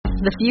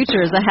The future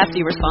is a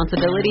hefty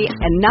responsibility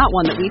and not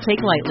one that we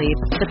take lightly.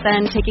 But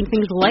then, taking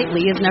things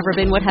lightly has never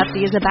been what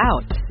Hefty is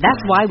about. That's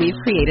why we've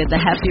created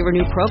the Hefty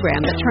Renew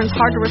program that turns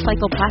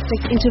hard-to-recycle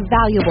plastics into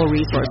valuable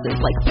resources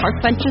like park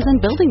benches and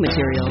building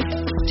materials.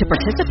 To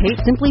participate,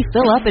 simply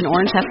fill up an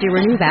orange Hefty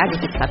Renew bag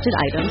with accepted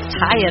items,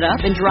 tie it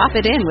up, and drop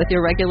it in with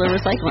your regular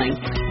recycling.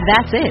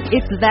 That's it.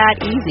 It's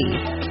that easy.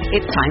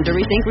 It's time to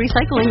rethink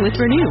recycling with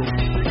Renew.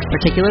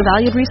 Particular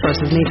valued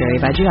resources may vary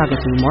by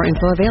geography. More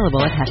info available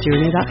at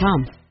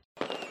heftyrenew.com.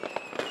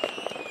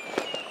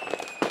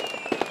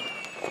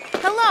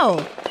 Hello,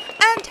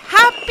 and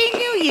Happy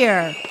New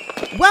Year!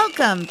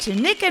 Welcome to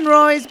Nick and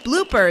Roy's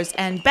Bloopers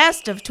and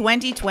Best of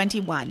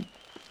 2021.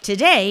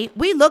 Today,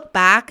 we look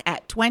back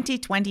at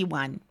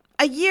 2021,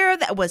 a year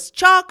that was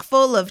chock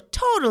full of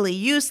totally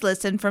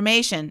useless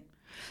information.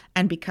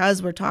 And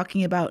because we're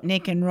talking about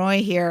Nick and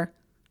Roy here,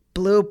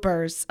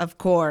 bloopers, of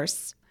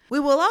course. We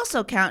will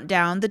also count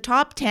down the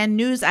top 10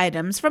 news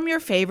items from your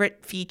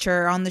favorite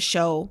feature on the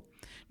show,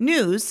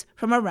 news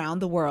from around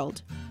the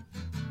world.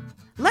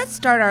 Let's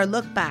start our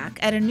look back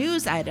at a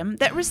news item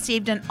that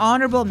received an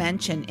honorable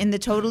mention in the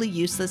Totally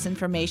Useless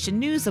Information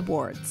News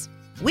Awards.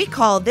 We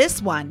call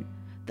this one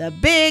the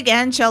Big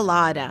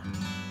Enchilada.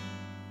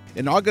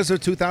 In August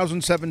of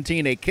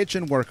 2017, a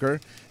kitchen worker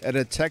at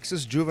a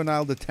Texas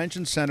juvenile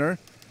detention center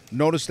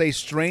noticed a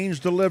strange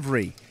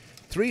delivery: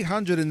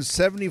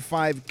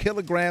 375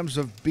 kilograms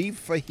of beef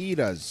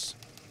fajitas.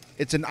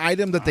 It's an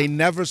item that they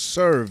never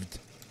served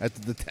at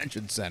the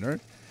detention center.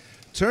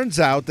 Turns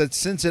out that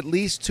since at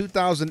least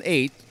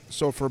 2008,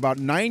 so for about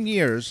 9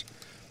 years,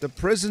 the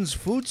prison's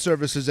food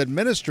services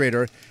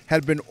administrator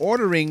had been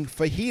ordering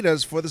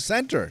fajitas for the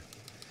center.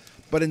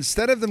 But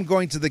instead of them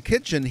going to the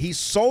kitchen, he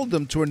sold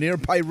them to a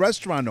nearby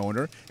restaurant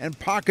owner and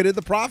pocketed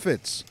the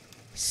profits.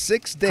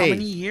 6 days. How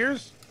many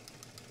years?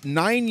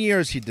 9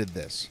 years he did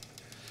this.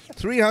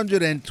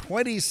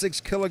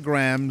 326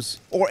 kilograms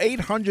or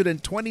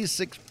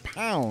 826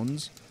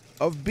 pounds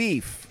of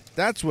beef.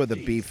 That's where the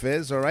beef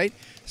is, all right?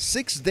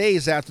 6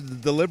 days after the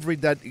delivery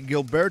that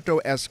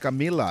Gilberto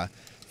Escamilla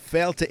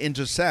failed to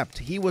intercept,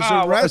 he was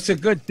arrested. Well, it's a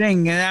good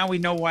thing. And now we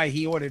know why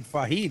he ordered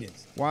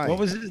fajitas. Why? What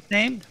was his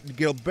name?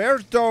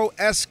 Gilberto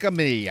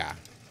Escamilla.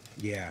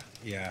 Yeah.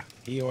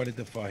 He ordered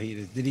the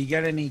fajitas. Did he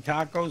get any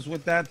tacos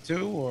with that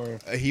too, or?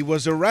 He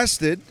was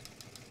arrested.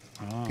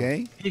 Oh.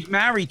 Okay. He's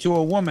married to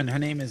a woman. Her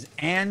name is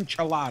Ann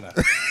Chalada.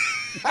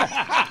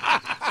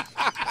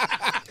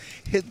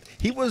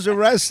 He was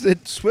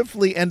arrested,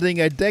 swiftly ending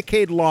a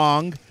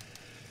decade-long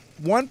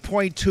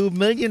 $1.2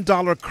 million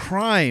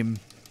crime.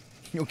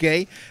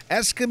 Okay?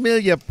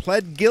 Escamilla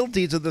pled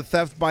guilty to the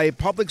theft by a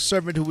public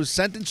servant who was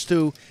sentenced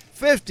to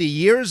 50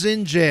 years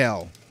in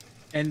jail.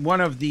 And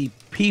one of the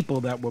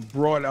people that were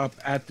brought up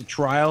at the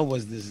trial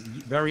was this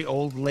very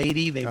old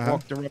lady. They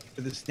walked her up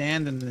to the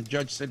stand, and the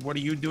judge said, "What are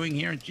you doing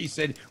here?" And she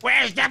said,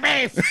 "Where's the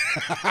beef?"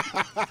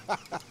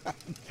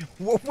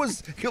 What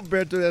was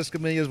Gilberto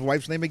Escamilla's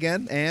wife's name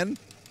again? Ann?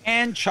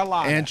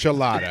 Enchilada.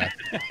 Enchilada.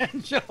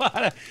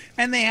 Enchilada.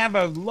 And they have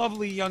a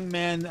lovely young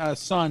man,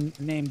 son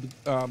named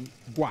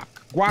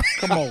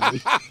Guacamole.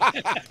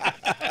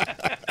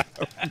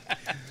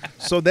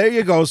 So there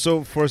you go.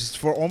 So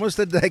for almost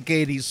a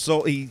decade, he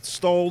stole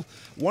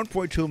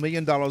 $1.2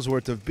 million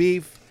worth of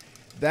beef.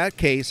 That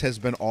case has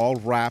been all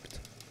wrapped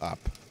up.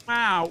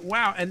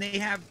 Wow. And he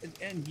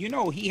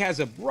has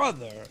a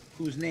brother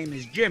whose name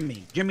is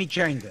Jimmy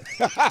Changas.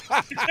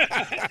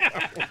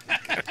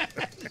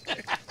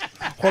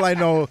 All I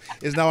know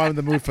is now I'm in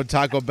the mood for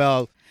Taco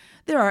Bell.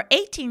 There are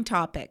 18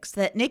 topics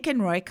that Nick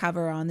and Roy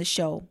cover on the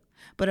show.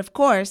 But of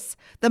course,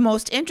 the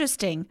most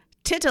interesting,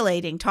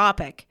 titillating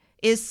topic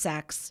is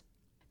sex.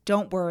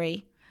 Don't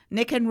worry,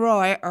 Nick and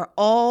Roy are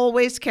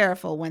always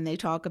careful when they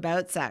talk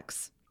about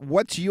sex.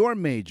 What's your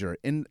major?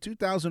 In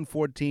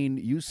 2014,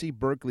 UC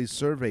Berkeley's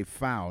survey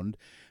found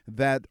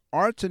that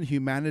arts and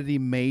humanity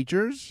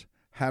majors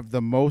have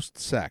the most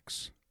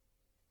sex.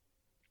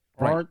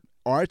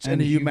 Arts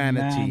and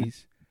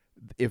humanities.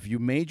 If you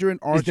major in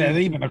arts... Is that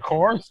even a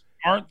course?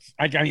 Arts?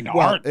 Well,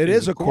 art it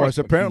is a course.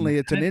 Apparently,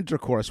 it's an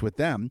intercourse with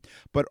them.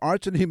 But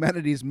arts and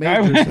humanities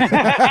majors...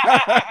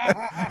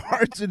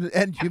 arts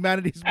and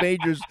humanities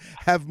majors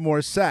have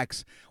more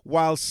sex,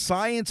 while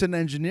science and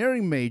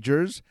engineering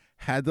majors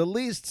had the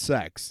least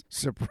sex.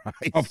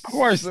 Surprise. Of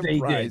course they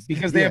did,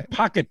 because they have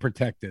pocket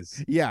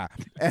protectors. Yeah.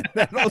 And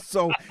then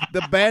also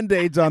the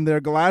Band-Aids on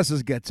their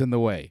glasses gets in the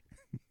way.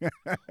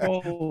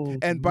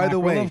 And by the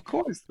way, of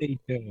course they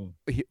do.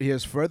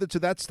 Here's further to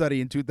that study.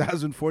 In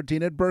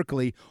 2014 at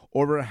Berkeley,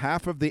 over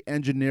half of the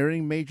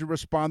engineering major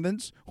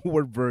respondents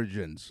were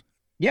virgins.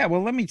 Yeah,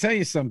 well, let me tell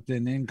you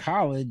something. In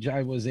college,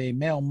 I was a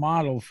male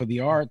model for the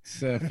arts,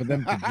 for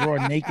them to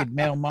draw naked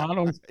male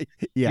models.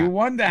 Yeah. You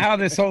wonder how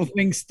this whole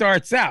thing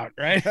starts out,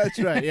 right? That's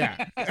right, yeah.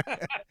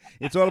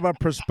 It's all about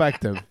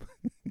perspective.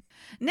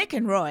 Nick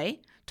and Roy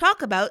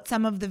talk about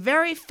some of the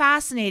very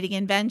fascinating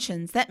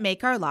inventions that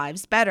make our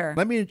lives better.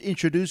 Let me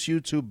introduce you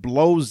to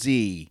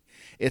Blow-Z.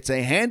 It's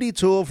a handy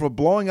tool for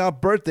blowing out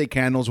birthday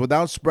candles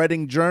without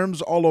spreading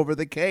germs all over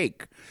the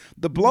cake.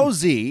 The Blow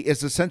Z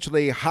is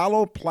essentially a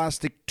hollow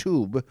plastic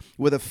tube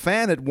with a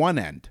fan at one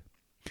end.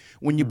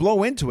 When you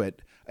blow into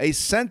it, a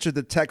sensor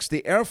detects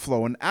the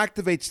airflow and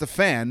activates the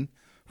fan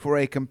for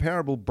a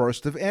comparable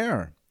burst of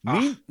air.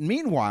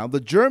 Meanwhile, the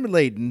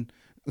germ-laden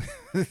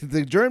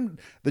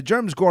the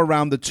germs go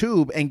around the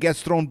tube and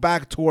gets thrown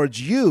back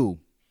towards you,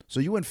 so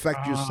you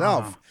infect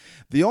yourself.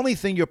 The only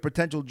thing your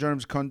potential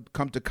germs come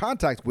to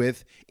contact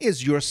with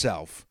is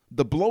yourself.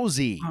 The Blow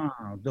Z.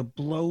 Oh, the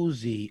Blow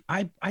Z.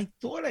 I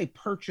thought I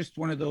purchased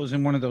one of those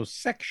in one of those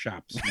sex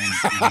shops.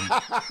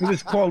 It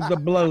was called the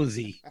Blow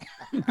Z.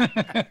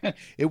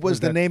 It was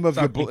the name of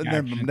your...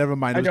 Never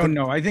mind. I don't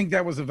know. I think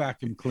that was a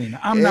vacuum cleaner.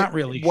 I'm not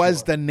really sure. It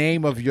was the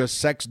name of your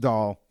sex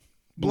doll.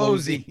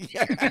 Blowsy.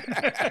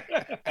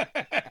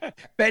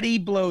 Betty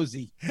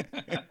Blowsy.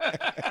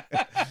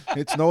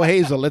 It's no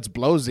Hazel, it's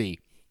Blowsy.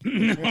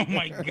 Oh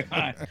my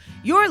God.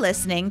 You're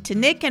listening to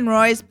Nick and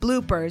Roy's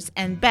bloopers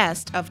and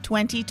best of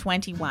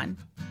 2021.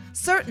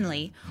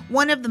 Certainly,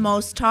 one of the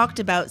most talked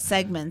about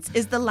segments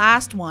is the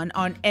last one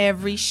on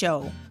every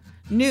show,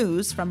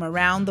 news from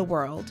around the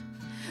world.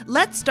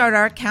 Let's start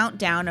our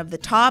countdown of the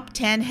top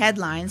 10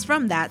 headlines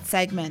from that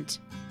segment.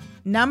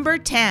 Number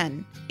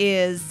 10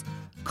 is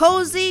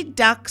Cozy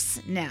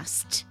Duck's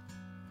Nest.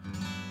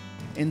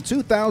 In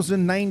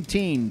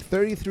 2019,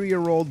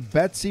 33-year-old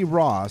Betsy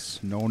Ross,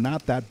 no,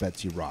 not that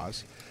Betsy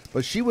Ross,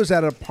 but she was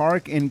at a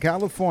park in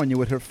California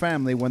with her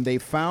family when they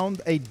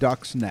found a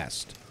duck's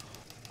nest.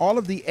 All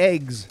of the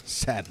eggs,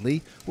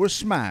 sadly, were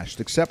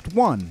smashed except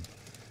one,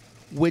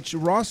 which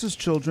Ross's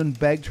children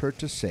begged her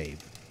to save.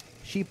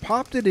 She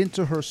popped it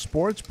into her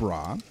sports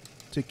bra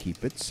to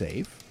keep it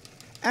safe.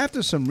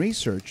 After some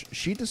research,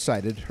 she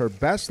decided her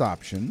best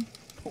option,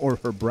 or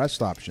her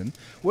breast option,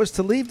 was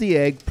to leave the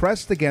egg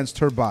pressed against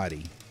her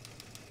body.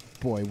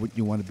 Boy, would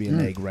you want to be an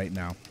egg right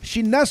now.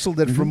 She nestled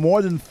it for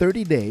more than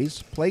 30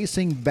 days,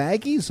 placing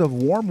baggies of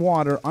warm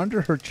water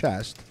under her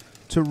chest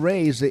to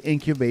raise the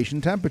incubation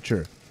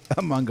temperature,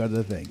 among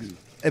other things.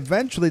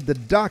 Eventually, the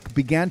duck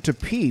began to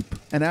peep,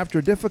 and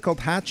after difficult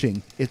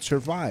hatching, it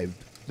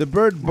survived. The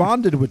bird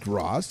bonded with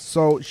Ross,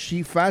 so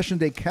she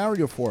fashioned a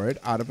carrier for it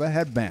out of a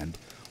headband.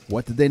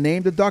 What did they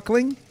name the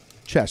duckling?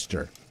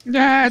 Chester.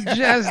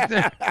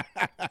 Chester.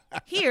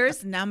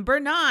 Here's number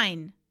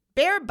 9.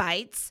 Bear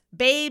bites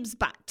babe's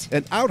butt.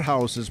 An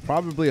outhouse is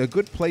probably a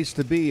good place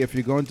to be if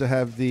you're going to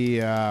have the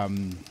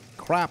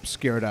crap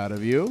scared out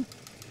of you.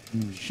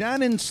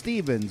 Shannon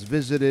Stevens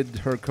visited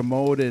her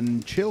commode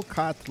in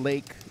Chilkat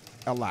Lake,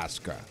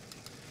 Alaska.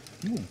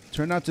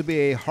 Turned out to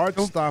be a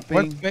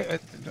heart-stopping...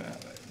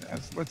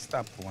 Let's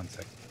stop for 1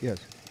 second. Yes.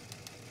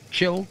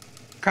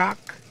 Chilkat.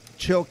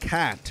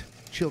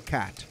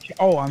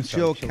 Oh, I'm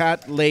sorry.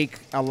 Chilkat Lake,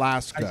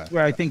 Alaska.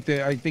 I think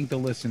the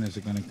listeners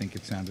are going to think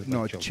it sounded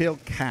like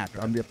Chilkat.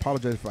 I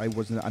apologize if I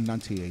wasn't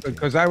enunciating.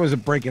 Because I was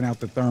breaking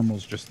out the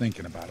thermals just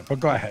thinking about it. But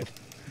go ahead.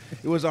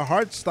 It was a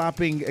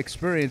heart-stopping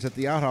experience at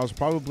the outhouse,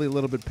 probably a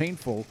little bit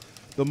painful.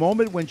 The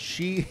moment when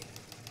she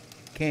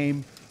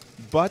came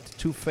butt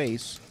to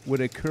face with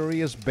a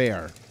curious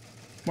bear.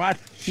 What?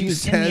 She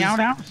was in the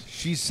outhouse?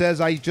 She says,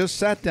 I just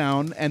sat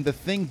down and the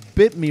thing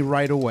bit me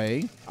right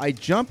away. I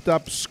jumped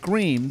up,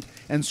 screamed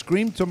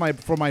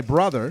for my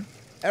brother.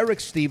 Eric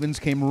Stevens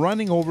came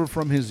running over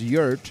from his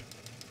yurt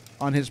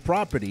on his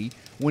property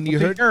when he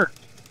heard... Yurt?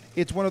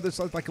 It's one of this,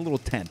 like a little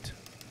tent.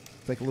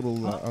 It's like a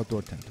little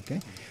outdoor tent, okay?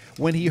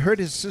 When he heard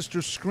his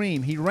sister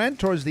scream, he ran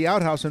towards the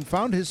outhouse and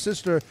found his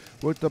sister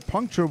with a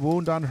puncture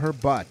wound on her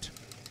butt.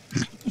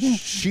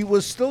 She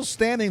was still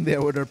standing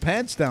there with her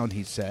pants down,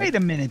 he said. Wait a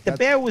minute. The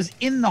bear was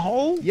in the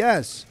hole?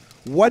 Yes.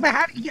 What?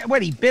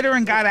 What, he bit her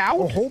and got out?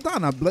 Oh, hold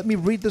on. Let me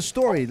read the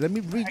story. Let me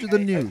read you the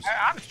news.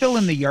 I'm still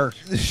in the yurt.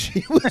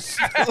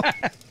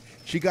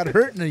 She got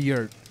hurt in the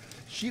yurt.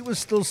 She was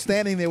still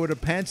standing there with her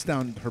pants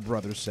down, her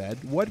brother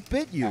said. What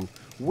bit you?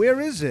 Where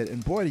is it?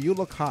 And boy, do you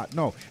look hot.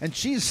 No. And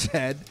she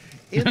said...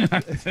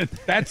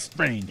 That's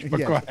strange,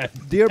 but go ahead.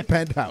 Dear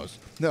Penthouse.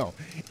 No.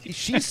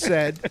 She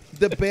said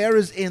the bear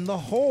is in the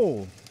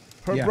hole.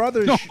 Her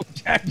brother... No,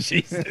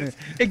 Jesus.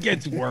 It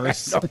gets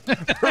worse.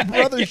 Her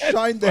brother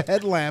shined the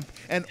headlamp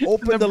and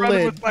opened the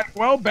lid. Was like,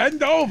 well,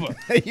 bend over.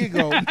 There you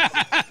go.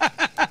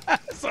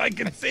 So I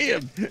can see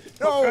him.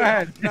 No,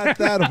 not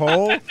that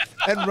hole.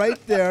 And right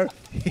there...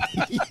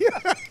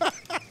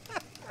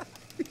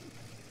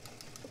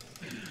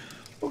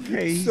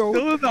 Okay, he's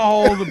still in the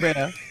hole, the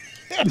bear.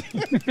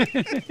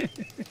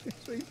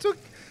 So he took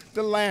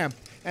the lamp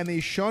and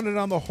he shone it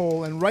on the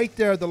hole, and right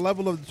there at the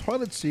level of the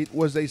toilet seat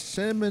was a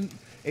cinnamon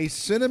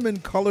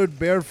colored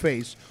bear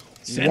face.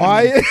 Cinnamon.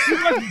 Why?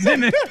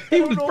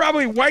 He was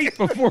probably white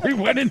before he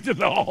went into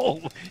the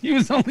hole. He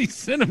was only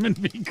cinnamon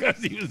because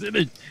he was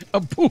in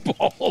a poop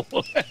hole.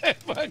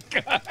 My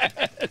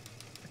God.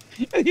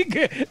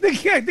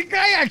 The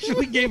guy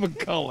actually gave a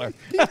color.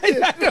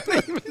 I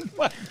don't even,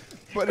 but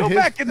go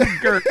back in the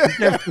dirt.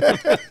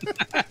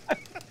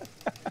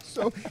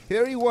 So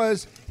here he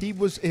was.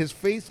 His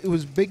face, it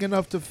was big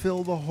enough to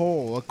fill the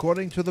hole,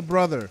 according to the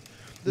brother.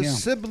 The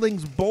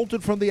siblings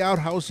bolted from the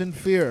outhouse in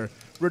fear,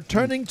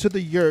 returning to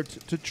the yurt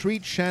to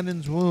treat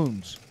Shannon's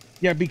wounds.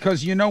 Yeah,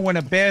 because when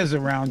a bear's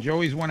around, you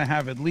always want to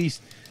have at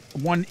least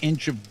 1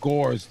 inch of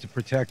gauze to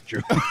protect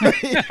you.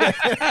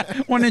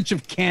 1 inch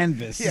of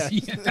canvas. Yes.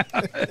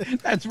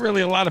 That's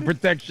really a lot of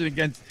protection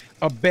against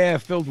a bear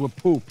filled with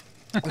poop.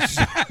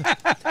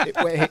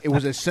 It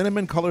was a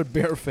cinnamon-colored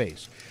bear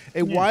face.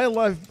 A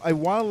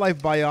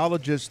wildlife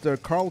biologist,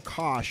 Carl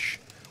Kosh,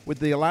 with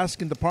the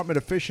Alaskan Department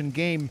of Fish and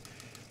Game,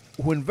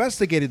 who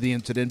investigated the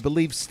incident,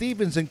 believes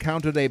Stevens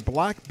encountered a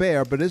black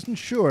bear, but isn't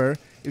sure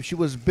if she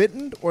was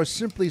bitten or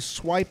simply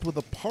swiped with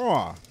a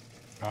paw.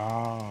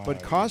 Oh,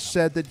 But Kosh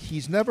said that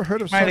he's never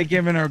heard of might have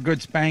given her a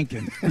good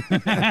spanking.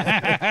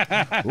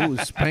 Ooh,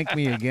 spank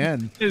me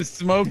again. It's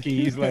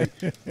Smokey. He's like,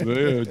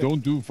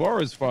 don't do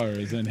forest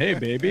fires. And hey,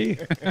 baby,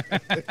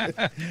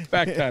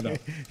 back that up.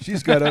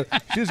 She's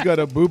got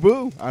a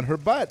boo-boo on her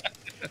butt.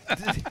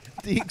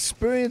 The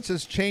experience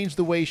has changed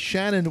the way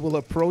Shannon will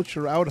approach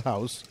her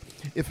outhouse.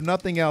 If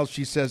nothing else,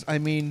 she says,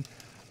 I'm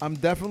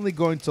definitely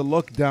going to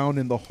look down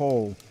in the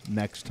hole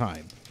next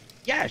time.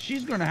 Yeah,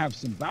 she's going to have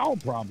some bowel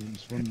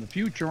problems from the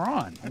future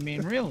on. I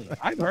mean, really.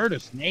 I've heard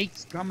of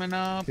snakes coming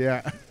up,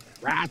 Yeah.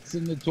 rats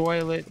in the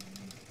toilet,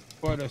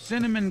 but a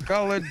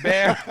cinnamon-colored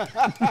bear.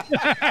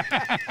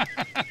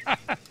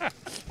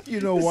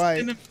 You know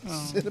why?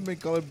 Oh.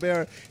 Cinnamon-colored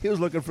bear. He was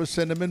looking for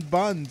cinnamon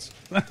buns.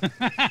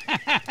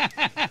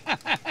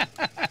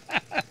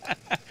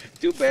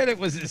 Too bad it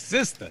was his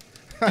sister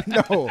I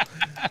know.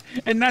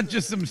 and not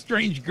just some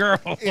strange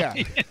girl. Yeah.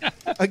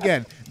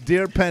 Again,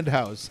 dear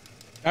Penthouse.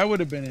 That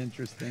would have been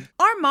interesting.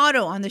 Our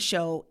motto on the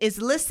show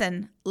is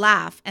listen,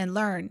 laugh, and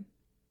learn.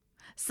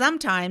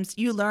 Sometimes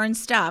you learn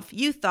stuff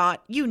you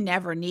thought you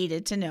never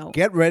needed to know.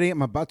 Get ready.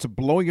 I'm about to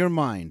blow your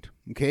mind.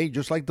 Okay?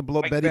 Just like the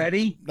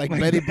Betty? Like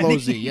Betty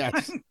Blosey,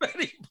 yes.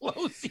 Betty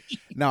Blosey.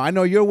 Now, I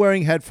know you're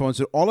wearing headphones.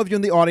 So all of you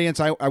in the audience,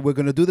 we're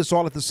going to do this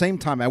all at the same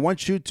time. I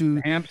want you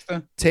to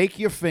Hamster. take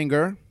your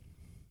finger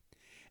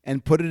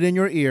and put it in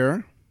your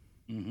ear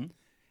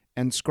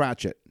and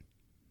scratch it.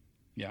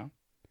 Yeah.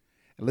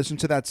 And listen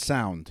to that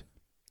sound.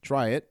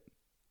 Try it.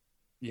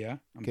 Yeah.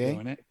 I'm Okay.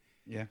 doing it.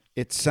 Yeah.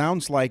 It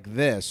sounds like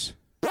this.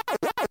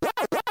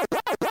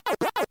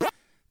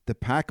 The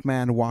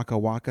Pac-Man Waka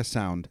Waka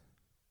sound.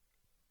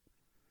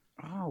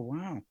 Oh,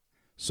 wow.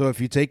 So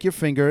if you take your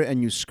finger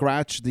and you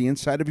scratch the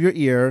inside of your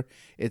ear,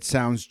 it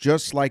sounds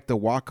just like the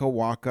Waka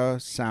Waka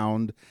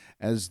sound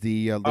as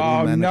the little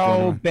Oh, mannequin.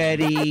 no,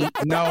 Betty.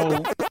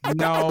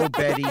 No,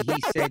 Betty.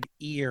 He said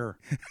ear.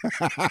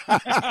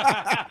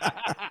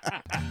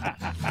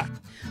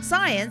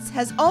 Science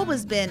has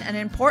always been an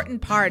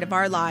important part of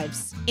our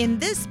lives. In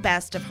this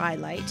Best of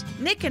Highlight,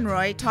 Nick and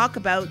Roy talk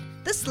about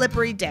the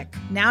slippery dick.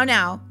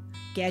 Now,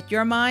 get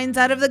your minds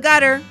out of the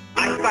gutter.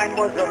 Einstein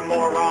was a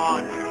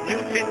moron.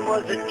 Newton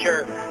was a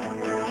jerk.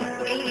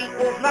 E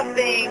equals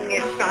nothing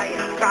in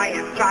science,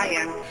 science,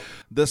 science.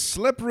 The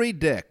slippery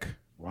dick.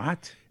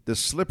 What? The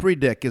slippery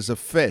dick is a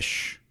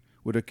fish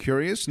with a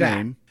curious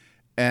name,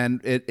 and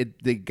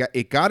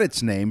it got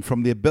its name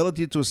from the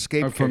ability to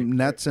escape from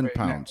nets and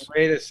pounds.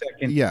 Wait a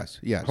second. Yes.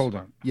 Hold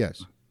on.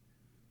 Yes.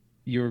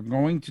 You're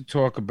going to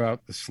talk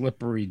about the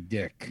slippery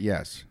dick.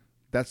 Yes.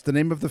 That's the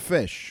name of the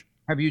fish.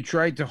 Have you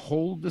tried to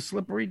hold the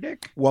slippery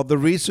dick? Well, the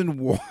reason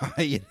why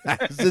it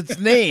has its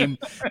name,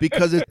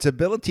 because its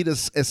ability to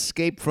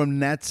escape from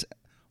nets,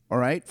 all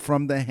right,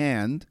 from the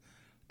hand,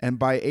 and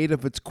by aid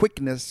of its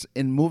quickness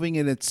in moving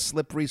in its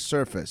slippery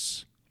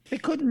surface. They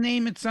couldn't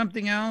name it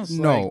something else?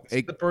 No,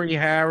 Like Slippery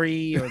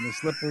Harry or the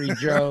Slippery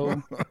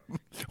Joe?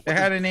 They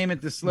had to name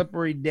it the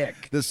Slippery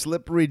Dick. The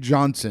Slippery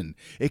Johnson.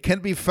 It can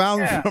be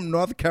found from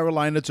North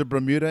Carolina to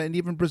Bermuda and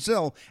even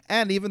Brazil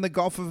and even the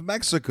Gulf of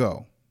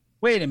Mexico.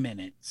 Wait a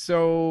minute.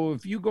 So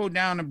if you go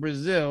down to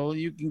Brazil,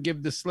 you can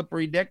give the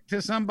slippery dick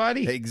to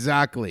somebody?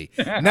 Exactly.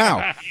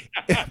 Now,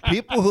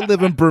 people who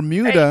live in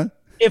Bermuda...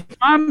 If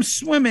I'm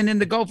swimming in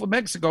the Gulf of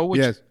Mexico,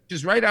 which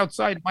is right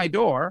outside my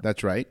door...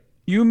 That's right.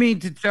 You mean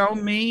to tell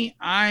me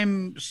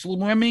I'm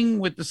swimming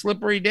with the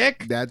slippery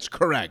dick? That's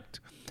correct.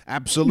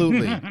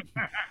 Absolutely.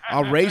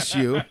 I'll race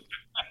you.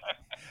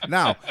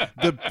 Now,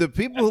 the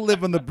people who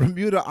live on the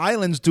Bermuda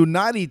Islands do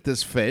not eat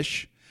this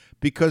fish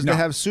because they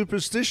have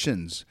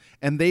superstitions.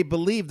 And they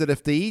believe that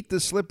if they eat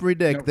the slippery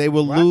dick, they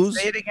will lose.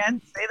 Say it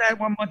again. Say that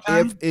one more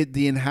time.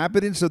 The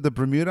inhabitants of the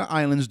Bermuda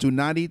Islands do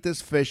not eat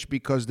this fish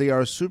because they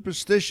are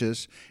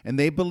superstitious, and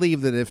they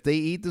believe that if they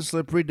eat the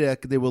slippery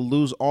dick, they will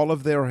lose all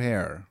of their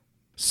hair.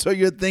 So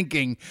you're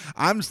thinking,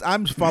 I'm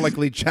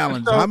follically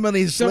challenged. How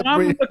many slippery? So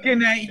I'm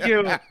looking at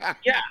you.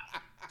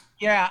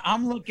 Yeah,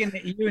 I'm looking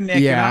at you,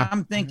 Nick, and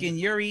I'm thinking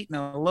you're eating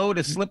a load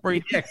of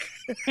slippery dick.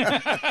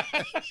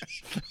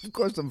 Of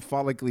course, I'm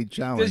follically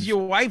challenged. Does your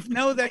wife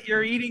know that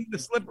you're eating the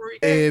slippery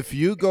dick? If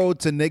you go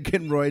to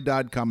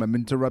nickandroy.com, I'm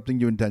interrupting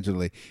you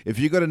intentionally. If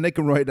you go to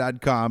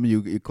nickandroy.com,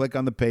 you click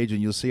on the page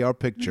and you'll see our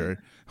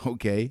picture,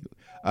 okay,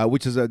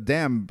 which is a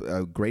damn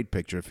great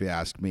picture, if you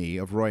ask me,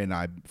 of Roy and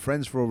I,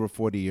 friends for over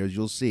 40 years.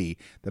 You'll see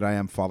that I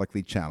am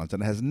follically challenged,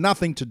 and it has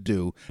nothing to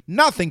do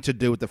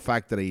with the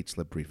fact that I eat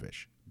slippery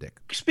fish. Dick.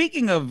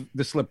 Speaking of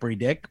the slippery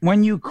dick,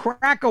 when you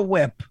crack a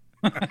whip,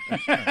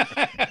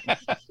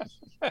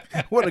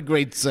 What a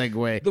great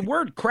segue. the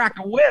word crack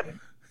a whip,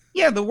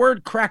 the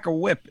word crack a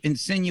whip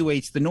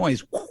insinuates the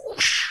noise,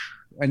 whoosh,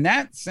 and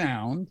that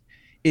sound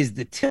is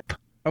the tip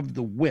of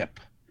the whip.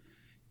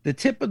 The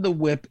tip of the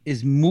whip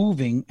is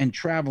moving and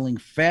traveling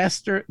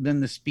faster than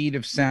the speed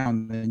of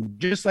sound. And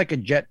just like a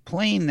jet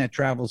plane that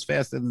travels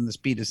faster than the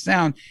speed of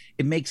sound,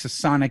 it makes a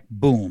sonic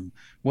boom.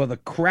 Well, the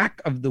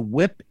crack of the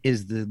whip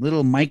is the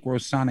little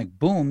microsonic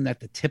boom that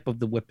the tip of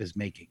the whip is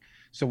making.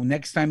 So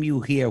next time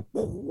you hear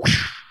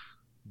whoosh,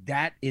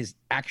 that is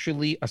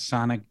actually a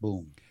sonic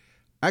boom.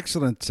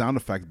 Excellent sound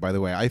effect, by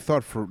the way. I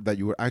thought that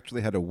you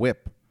actually had a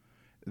whip,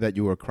 that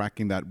you were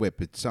cracking that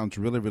whip. It sounds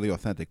really, really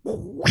authentic.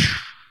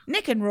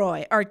 Nick and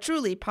Roy are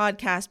truly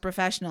podcast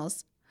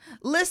professionals.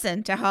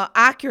 Listen to how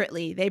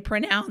accurately they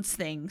pronounce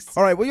things.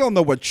 All right, we all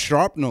know what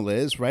shrapnel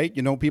is, right?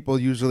 You know, people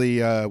usually,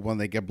 when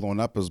they get blown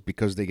up, is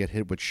because they get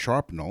hit with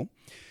shrapnel.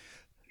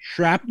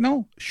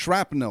 Shrapnel?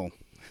 Shrapnel.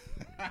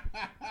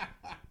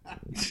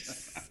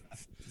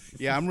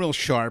 Yeah, I'm real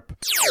sharp.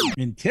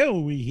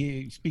 Until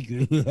we speak,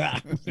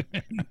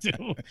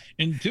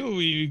 until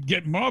we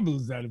get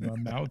marbles out of our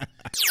mouth.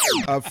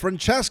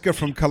 Francesca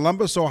from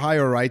Columbus,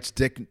 Ohio writes,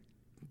 Dick.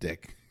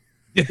 Dick.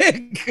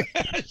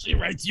 She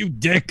writes, you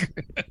dick.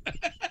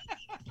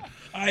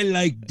 I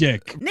like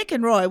dick. Nick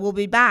and Roy will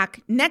be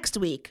back next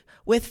week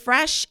with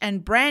fresh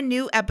and brand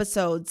new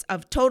episodes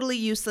of totally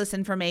useless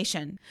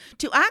information.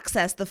 To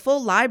access the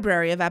full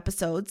library of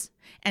episodes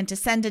and to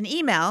send an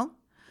email,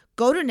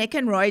 go to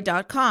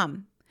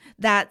nickandroy.com.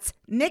 That's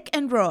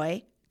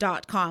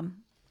nickandroy.com.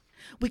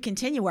 We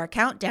continue our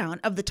countdown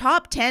of the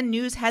top 10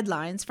 news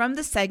headlines from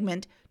the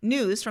segment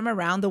News from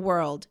Around the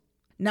World.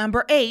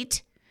 Number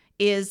 8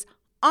 is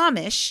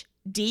Amish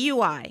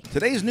DUI.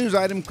 Today's news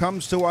item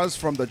comes to us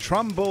from the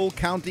Trumbull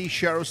County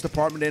Sheriff's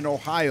Department in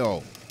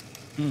Ohio.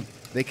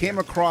 They came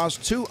across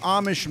 2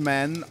 Amish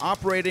men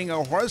operating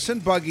a horse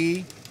and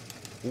buggy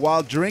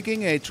while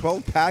drinking a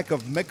 12-pack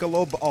of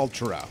Michelob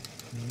Ultra.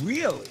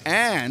 Really?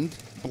 And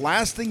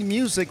blasting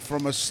music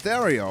from a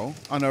stereo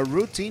on a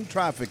routine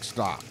traffic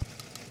stop.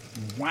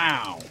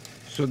 Wow.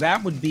 So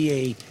that would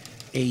be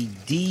a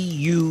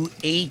D-U-H-B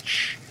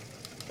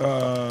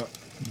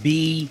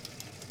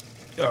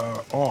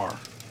R. Or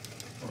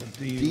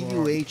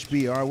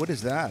D-U-H-B-R, what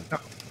is that?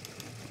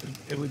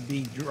 It would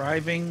be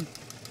driving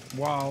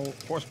while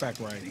horseback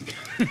riding.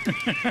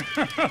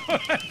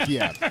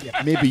 Yeah,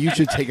 maybe you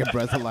should take a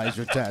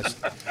breathalyzer test.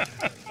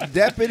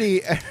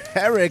 Deputy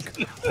Eric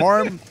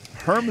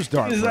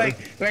Hermsdorfer. He's like,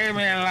 leave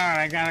me alone.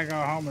 I gotta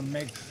go home and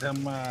make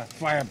some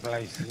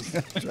fireplaces.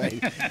 That's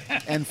right.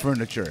 And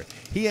furniture.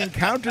 He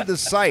encountered the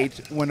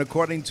site when,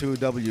 according to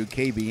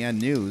WKBN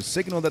News,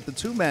 signaled that the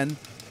 2 men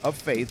of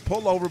faith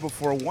pulled over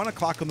before 1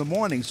 o'clock in the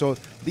morning. So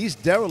these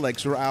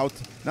derelicts are out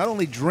not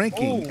only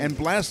drinking and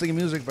blasting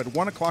music, but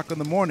 1 o'clock in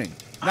the morning.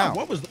 Now,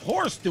 what was the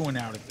horse doing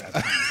out at that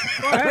time?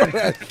 Go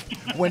ahead.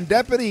 When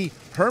Deputy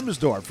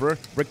Hermsdorfer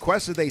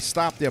requested they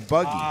stop their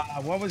buggy.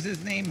 What was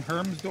his name?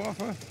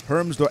 Hermsdorfer?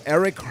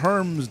 Eric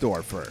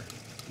Hermsdorfer.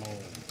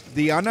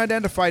 The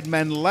unidentified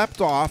men leapt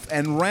off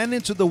and ran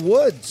into the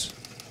woods.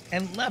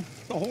 And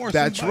left the horse.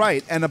 That's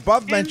right. And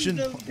above mentioned,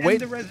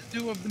 the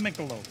residue of the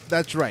Michelob.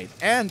 That's right.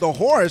 And the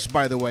horse,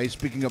 by the way,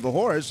 speaking of the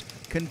horse,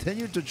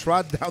 continued to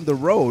trot down the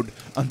road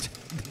until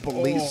the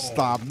police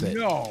stopped it.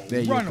 No,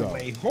 there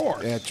runaway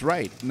horse. That's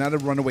right. Not a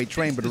runaway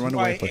train, but a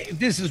runaway horse.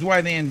 This is why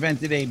they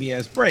invented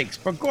ABS brakes.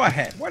 But go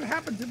ahead. What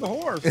happened to the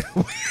horse?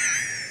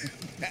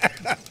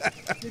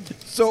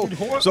 So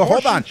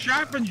hold on.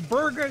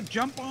 Schaffensberger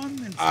jump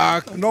on?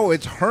 No,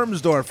 it's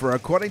Hermsdorfer.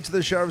 According to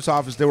the sheriff's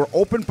office, there were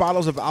open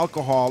bottles of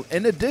alcohol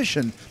in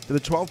addition to the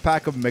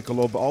 12-pack of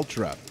Michelob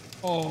Ultra.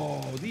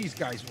 Oh, these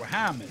guys were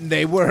hammered.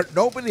 They were.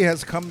 Nobody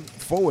has come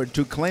forward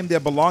to claim their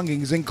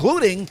belongings,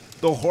 including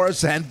the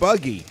horse and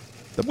buggy.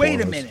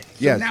 Wait a minute.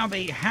 So yes. Now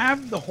they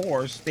have the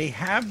horse, they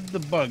have the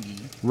buggy.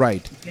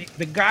 Right.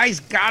 The guys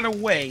got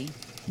away.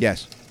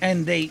 Yes.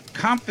 And they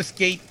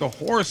confiscate the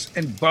horse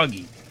and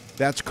buggy.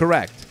 That's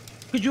correct.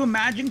 Could you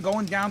imagine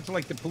going down to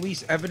like the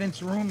police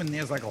evidence room and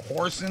there's like a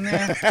horse in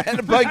there? And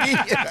a buggy?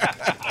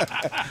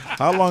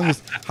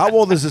 How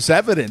old is this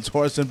evidence,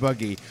 horse and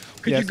buggy?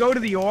 Could you go to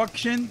the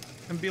auction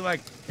and be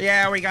like,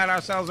 yeah, we got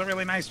ourselves a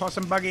really nice horse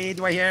and buggy.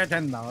 Do I hear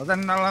 $10?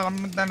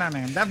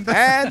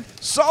 And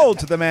sold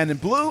to the man in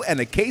blue and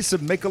a case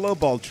of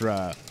Michelob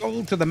Ultra.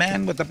 Sold to the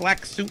man with the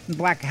black suit and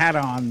black hat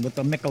on with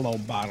the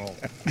Michelob bottle.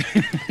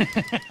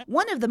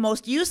 One of the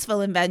most useful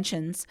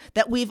inventions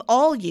that we've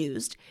all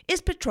used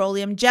is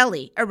petroleum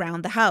jelly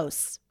around the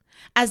house.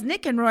 As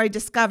Nick and Roy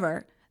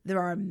discover,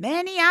 there are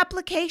many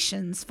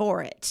applications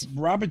for it.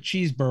 Robert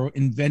Cheeseborough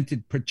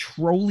invented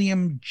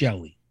petroleum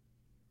jelly.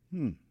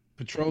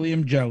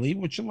 Petroleum jelly,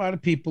 which a lot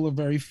of people are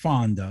very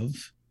fond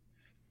of.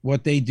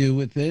 What they do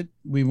with it,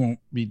 we won't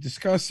be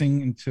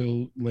discussing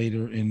until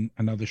later in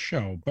another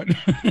show. But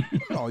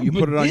you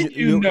put it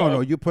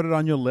on you put it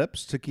on your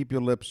lips to keep your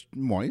lips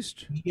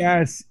moist.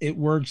 Yes, it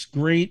works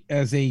great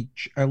as a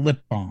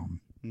lip balm.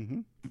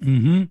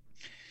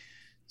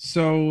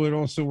 So it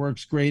also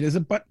works great as a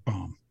butt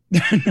balm.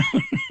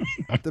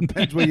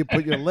 Depends where you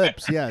put your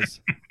lips. Yes.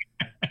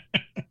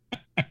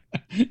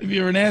 If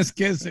you're an ass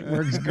kiss, it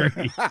works great.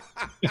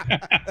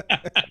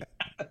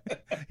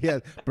 Yeah,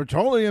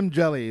 petroleum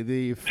jelly,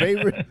 the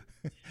favorite,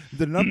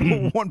 the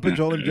number one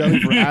petroleum jelly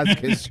for ass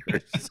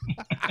kissers.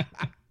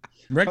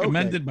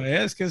 Recommended by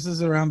ass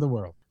kissers around the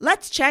world.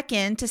 Let's check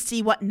in to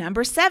see what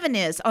number 7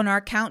 is on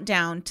our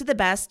countdown to the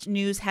best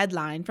news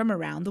headline from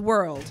around the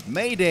world.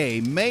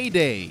 Mayday,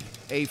 Mayday.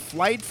 A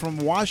flight from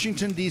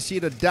Washington,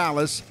 D.C. to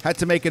Dallas had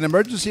to make an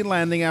emergency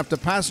landing after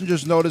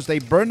passengers noticed a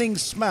burning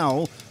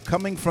smell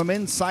coming from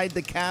inside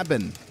the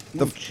cabin.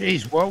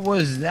 Jeez, what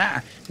was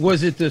that?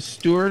 Was it the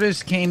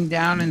stewardess came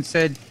down and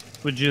said,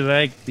 "Would you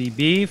like the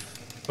beef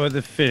or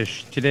the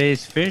fish?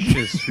 Today's fish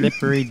is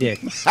slippery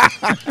dicks."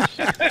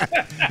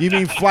 You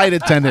mean flight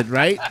attendant,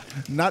 right?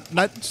 Not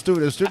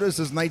stewardess. Stewardess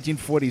is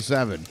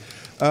 1947.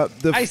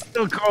 I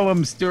still call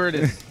them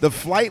stewardess. The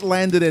flight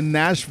landed in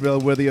Nashville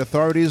where the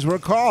authorities were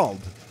called.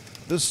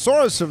 The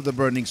source of the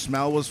burning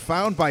smell was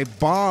found by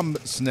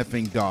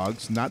bomb-sniffing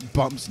dogs, not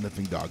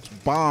bum-sniffing dogs,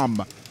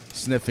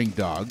 bomb-sniffing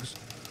dogs.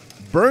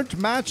 Burnt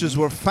matches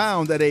were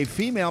found at a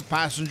female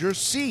passenger's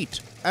seat.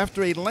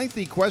 After a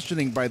lengthy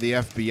questioning by the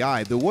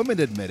FBI, the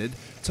woman admitted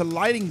to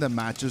lighting the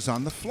matches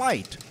on the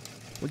flight.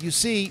 Well, you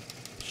see,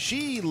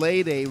 she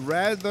laid a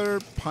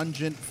rather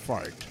pungent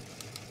fart.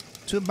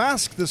 To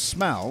mask the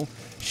smell,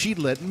 she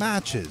lit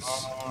matches.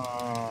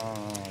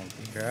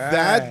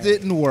 That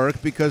didn't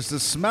work because the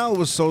smell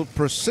was so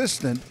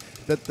persistent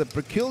that the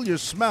peculiar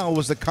smell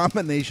was the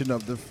combination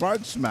of the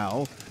fart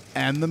smell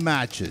and the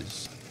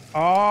matches.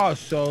 Oh,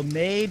 so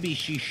maybe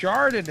she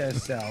sharded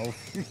herself.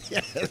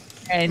 Yes.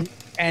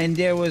 And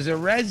there was a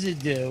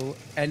residue,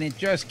 and it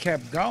just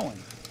kept going.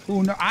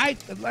 Who know? I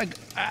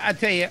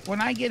tell you,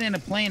 when I get in a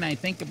plane, I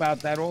think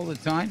about that all the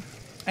time,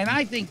 and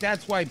I think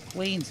that's why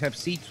planes have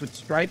seats with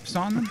stripes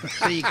on them,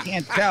 so you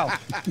can't tell.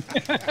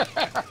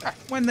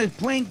 When the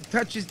plane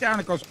touches down,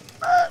 it goes,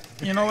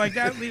 like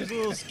that, leaves a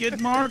little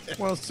skid mark.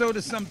 Well, so do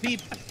some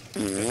people.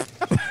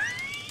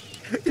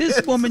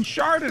 This woman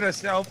sharded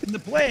herself in the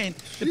plane.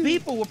 The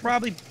people were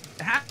probably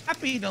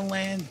happy to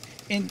land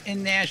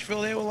in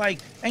Nashville. They were like,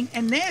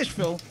 and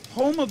Nashville,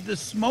 home of the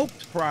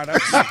smoked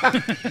products.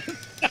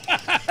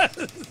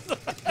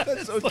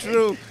 That's so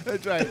true.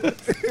 That's right.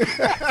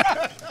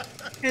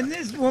 And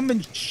this woman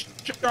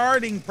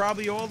sharding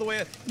probably all the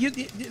way.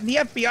 The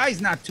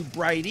FBI's not too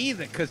bright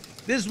either, because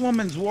this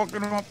woman's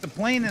walking off the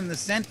plane and the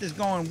scent is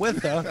going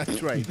with her.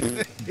 That's right.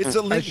 It's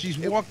As she's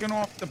walking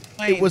off the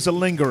plane. It was a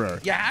lingerer.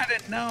 You had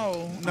to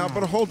know. No,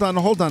 but hold on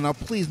now,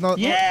 please. No,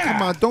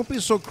 come on, don't be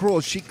so cruel.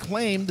 She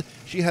claimed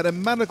she had a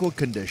medical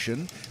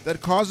condition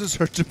that causes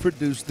her to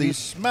produce these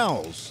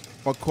smells.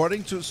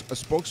 According to a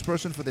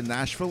spokesperson for the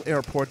Nashville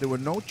airport, there were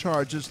no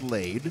charges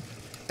laid,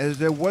 as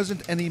there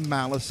wasn't any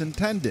malice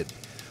intended.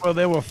 Well,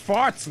 there were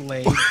farts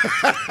laid.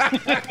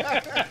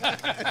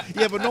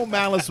 Yeah, but no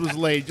malice was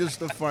laid, just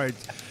the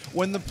farts.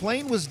 When the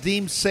plane was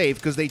deemed safe,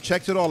 because they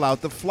checked it all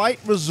out, the flight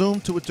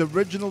resumed to its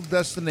original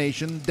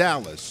destination,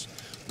 Dallas.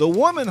 The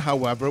woman,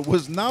 however,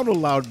 was not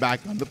allowed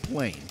back on the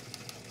plane.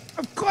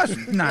 Of course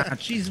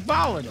not. She's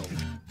volatile.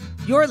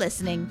 You're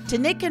listening to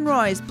Nick and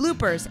Roy's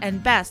Bloopers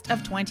and Best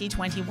of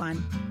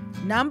 2021.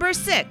 Number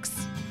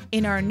 6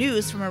 in our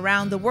News from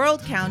Around the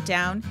World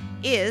countdown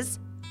is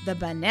the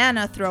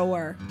banana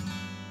thrower.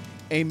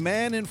 A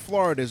man in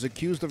Florida is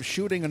accused of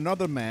shooting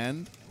another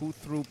man who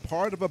threw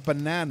part of a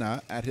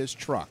banana at his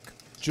truck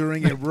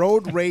during a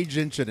road rage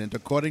incident,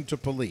 according to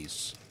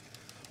police.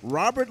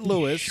 Robert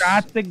Lewis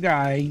shot the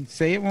guy.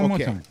 Say it one more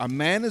time. A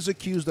man is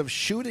accused of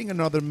shooting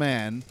another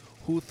man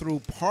who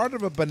threw part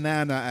of a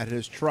banana at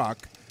his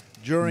truck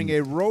during a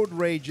road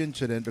rage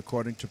incident,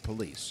 according to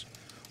police.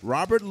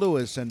 Robert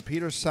Lewis and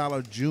Peter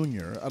Sala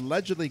Jr.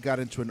 allegedly got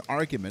into an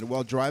argument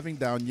while driving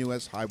down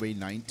U.S. Highway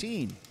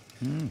 19.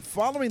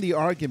 Following the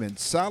argument,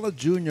 Sala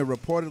Jr.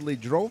 reportedly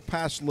drove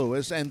past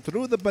Lewis and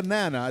threw the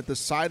banana at the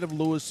side of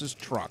Lewis's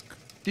truck.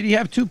 Did he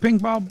have two ping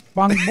pong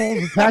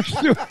balls attached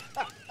to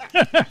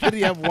it? Did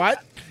he have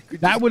what?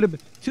 That would have been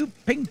 2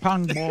 ping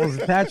pong balls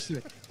attached to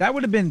it. That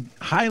would have been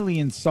highly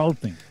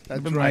insulting.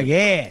 That's been right.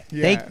 Like,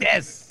 take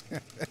this.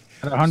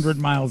 At 100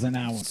 miles an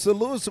hour. So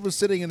Lewis was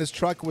sitting in his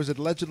truck, was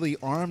allegedly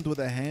armed with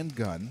a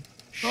handgun.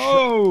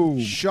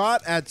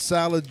 Shot at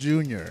Sala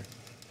Jr.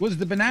 Was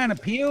the banana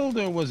peeled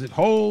or was it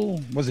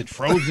whole? Was it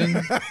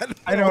frozen?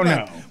 I don't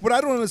know. What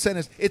I don't understand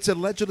is it's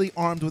allegedly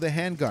armed with a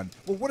handgun.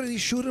 Well, what did he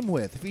shoot him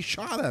with if he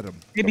shot at him?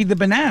 Maybe the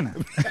banana.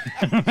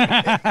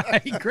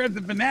 He grabbed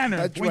the banana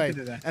That's and right.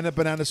 pointed at it. And a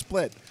banana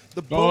split.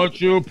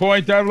 Don't you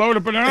point that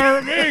loaded banana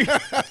at me.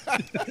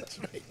 That's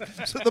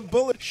right. So the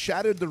bullet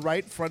shattered the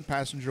right front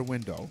passenger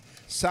window.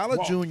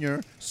 Sala Jr.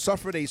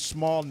 suffered a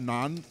small,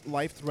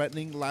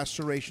 non-life-threatening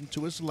laceration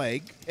to his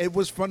leg. It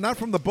was not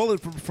from the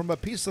bullet, from a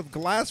piece of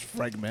glass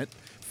fragment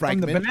the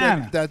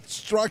banana. that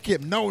struck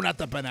him. No, not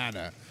the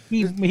banana.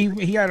 He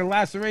had a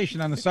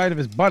laceration on the side of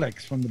his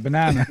buttocks from the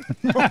banana.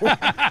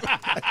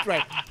 That's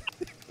right.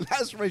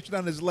 laceration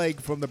on his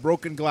leg from the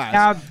broken glass.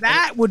 Now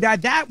that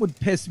would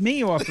piss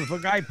me off if a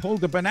guy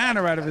pulled a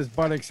banana out of his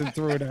buttocks and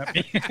threw it at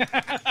me.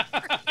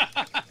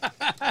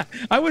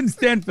 I wouldn't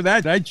stand for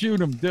that. I'd shoot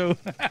him too.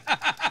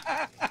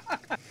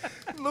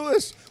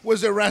 Lewis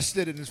was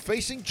arrested and is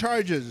facing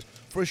charges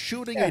for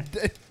shooting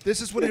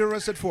this is what he was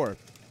arrested for.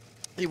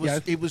 He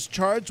was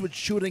charged with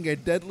shooting a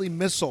deadly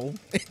missile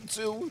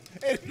into.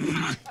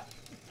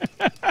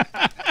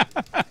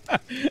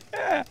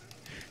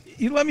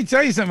 Let me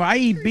tell you something. I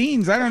eat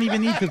beans. I don't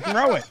even need to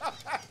throw it.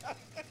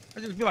 I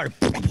just be like.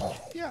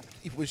 Yeah,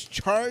 he was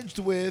charged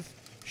with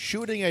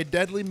shooting a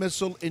deadly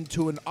missile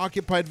into an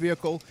occupied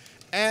vehicle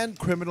and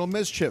criminal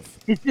mischief.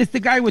 Is this the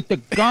guy with the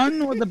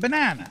gun or the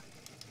banana?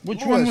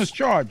 Which one was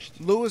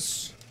charged?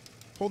 Lewis,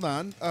 hold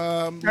on.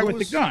 Guy with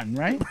the gun,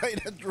 right?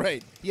 Right, that's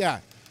right. Yeah,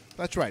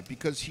 that's right,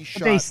 because he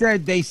shot. They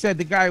said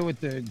the guy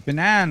with the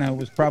banana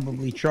was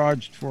probably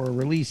charged for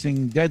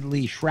releasing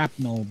deadly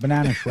shrapnel,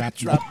 banana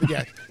shrapnel.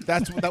 Yeah,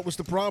 that was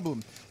the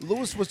problem.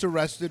 Lewis was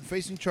arrested,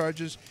 facing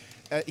charges.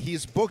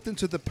 He's booked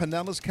into the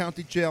Pinellas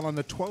County Jail on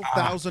a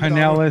 $12,000.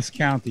 Pinellas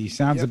County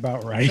sounds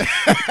about right.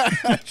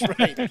 That's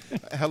right.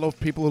 Hello,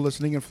 people who are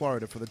listening in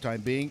Florida for the time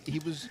being. He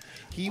was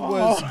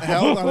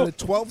held on a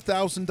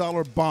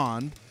 $12,000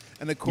 bond,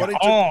 and according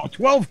to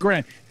 12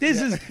 grand. This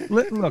is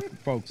look,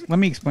 folks. Let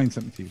me explain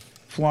something to you.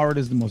 Florida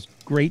is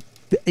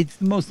it's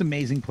the most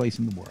amazing place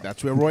in the world.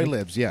 That's where Roy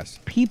lives. Yes.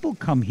 People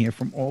come here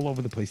from all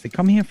over the place. They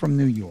come here from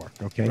New York.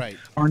 Okay. Right.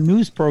 Our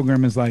news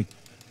program is like.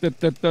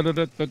 Welcome to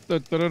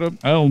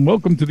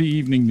the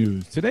evening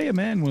news. Today, a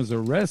man was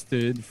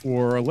arrested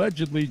for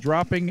allegedly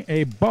dropping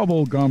a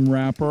bubble gum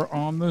wrapper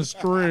on the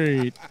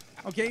street.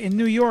 Okay, in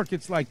New York,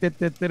 it's like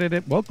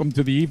welcome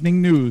to the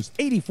evening news.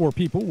 84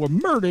 people were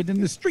murdered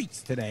in the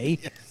streets today.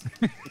 Yes.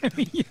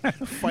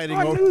 Fighting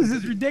Our over news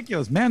is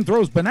ridiculous. Man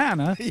throws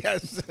banana.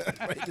 Yes.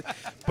 Right.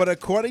 But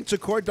according to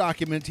court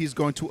documents, he's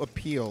going to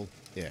appeal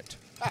it.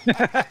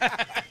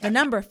 The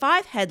number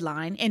 5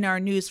 headline in our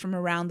news from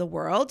around the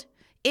world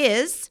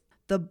is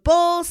the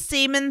Bull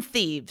Semen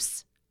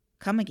Thieves.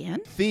 Come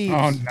again? Thieves.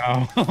 Oh,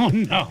 no. Oh,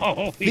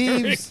 no.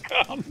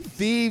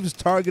 Thieves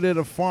targeted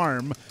a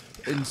farm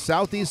in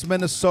southeast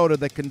Minnesota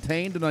that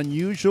contained an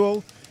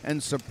unusual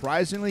and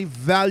surprisingly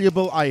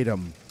valuable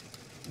item.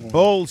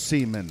 Bull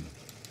semen.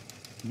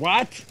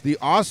 What? The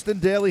Austin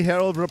Daily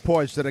Herald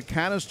reports that a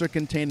canister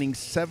containing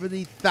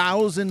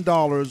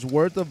 $70,000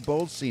 worth of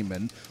bull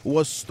semen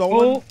was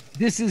stolen.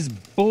 This is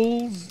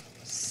bull's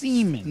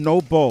semen.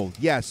 No bull.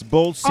 Yes,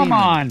 bull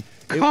semen.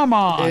 Come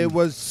on. It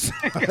was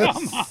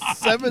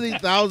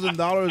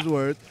 $70,000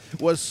 worth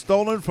was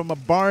stolen from a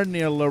barn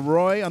near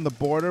Leroy on the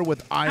border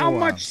with Iowa. How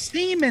much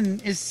semen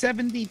is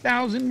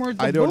 $70,000 worth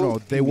of I don't bull? know.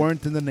 They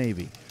weren't in the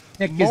Navy.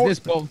 Nick, is this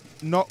bull?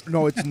 No,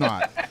 it's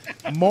not.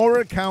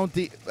 Mower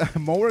County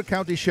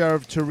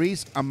Sheriff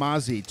Therese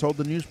Amazi told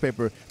the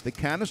newspaper the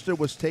canister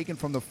was taken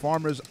from the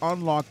farmer's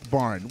unlocked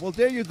barn. Well,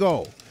 there you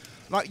go.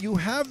 Now, you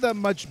have that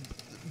much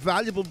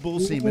valuable bull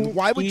semen.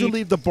 Why would you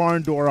leave the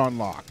barn door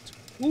unlocked?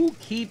 Who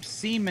keeps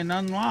semen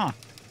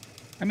unlocked?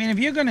 I mean, if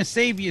you're going to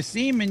save your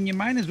semen, you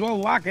might as well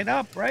lock it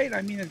up, right?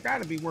 I mean, it's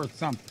got to be worth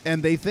something.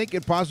 And they think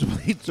it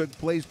possibly took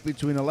place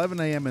between 11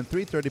 a.m. and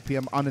 3:30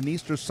 p.m. on an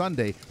Easter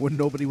Sunday when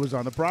nobody was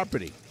on the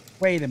property.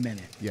 Wait a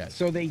minute. Yes.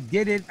 So they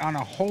did it on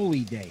a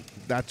holy day.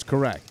 That's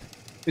correct.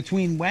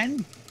 Between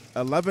when?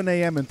 11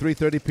 a.m. and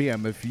 3:30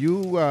 p.m. If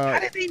you How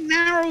did they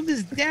narrow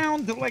this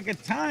down to like a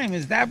time?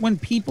 Is that when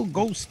people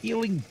go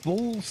stealing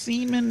bull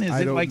semen? Is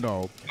I it don't like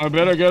know. I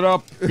better get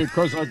up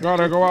because I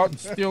gotta go out and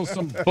steal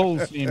some bull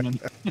semen?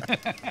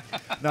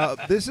 Now,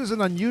 this is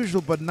an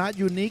unusual but not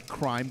unique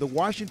crime. The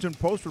Washington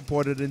Post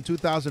reported in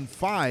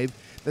 2005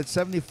 that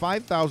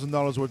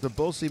 $75,000 worth of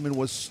bull semen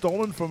was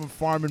stolen from a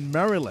farm in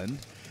Maryland,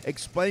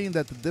 explaining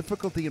that the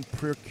difficulty in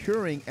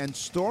procuring and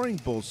storing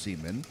bull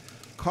semen,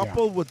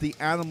 coupled with the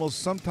animal's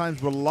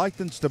sometimes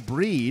reluctance to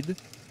breed,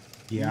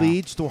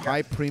 leads to a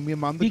high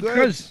premium on the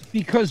goods.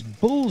 Because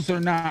bulls are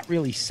not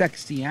really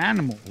sexy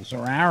animals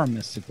or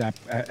Aramis at that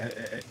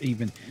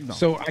even. No.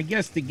 So I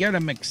guess to get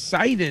them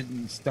excited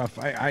and stuff,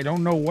 I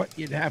don't know what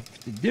you'd have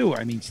to do.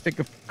 I mean, stick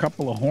a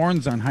couple of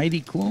horns on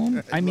Heidi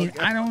Klum? I mean,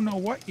 I don't know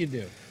what you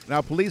do.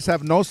 Now, police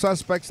have no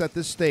suspects at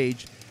this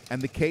stage,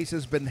 and the case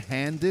has been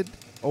handed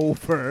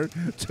over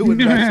to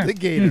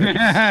investigators. You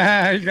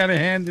gotta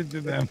hand it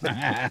to them.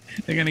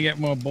 They're gonna get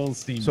more bull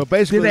semen. So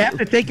basically, do they have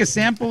to take a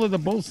sample of the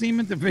bull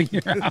semen to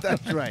figure out?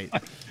 That's right.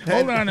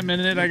 Hold on a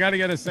minute, I gotta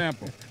get a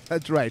sample.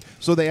 That's right.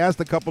 So they asked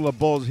a couple of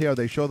bulls here.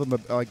 They showed them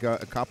a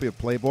copy of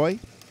Playboy,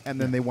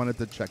 and then they wanted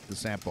to check the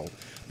sample.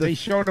 They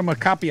showed them a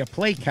copy of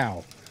Play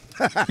Cow.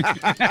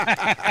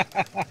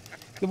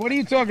 What are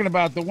you talking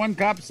about? The one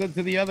cop said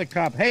to the other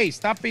cop, "Hey,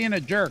 stop being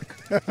a jerk."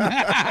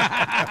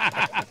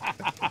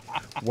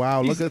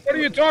 Wow, look at what are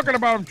you talking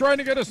about? I'm trying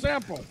to get a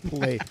sample.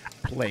 Play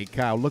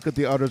Cow. Look at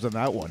the udders on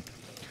that one.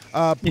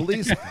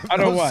 Police have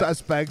know no what?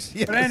 suspects.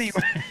 Yes. But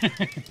anyway.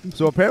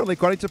 So apparently,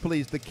 according to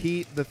police,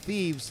 the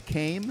thieves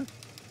came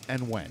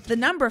and went. The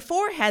number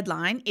 4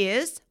 headline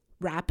is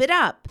Wrap It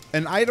Up.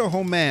 An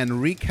Idaho man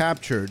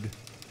recaptured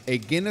a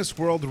Guinness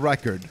World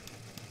Record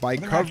by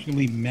They're covering.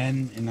 actually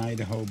men in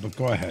Idaho, but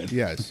go ahead.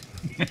 Yes.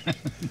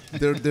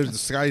 They're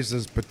disguised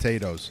as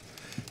potatoes.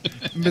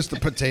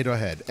 Mr. Potato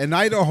Head. An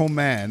Idaho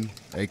man,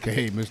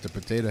 a.k.a. Mr.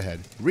 Potato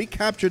Head,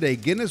 recaptured a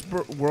Guinness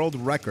World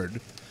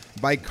Record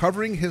by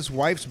covering his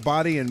wife's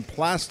body in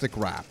plastic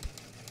wrap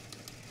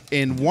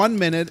in 1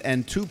 minute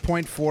and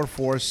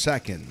 2.44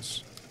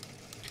 seconds.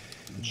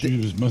 She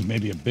was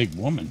maybe a big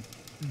woman.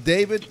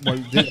 David,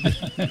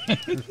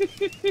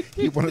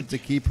 he wanted to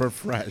keep her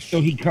fresh.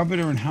 So he covered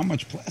her in how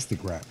much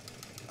plastic wrap?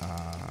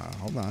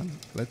 Hold on.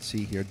 Let's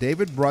see here.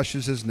 David Brush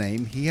is his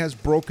name. He has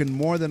broken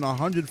more than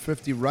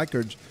 150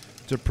 records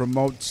to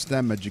promote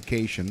STEM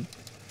education.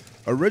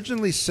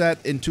 Originally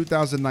set in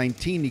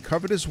 2019, he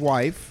covered his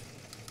wife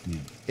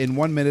in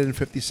 1 minute and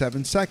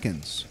 57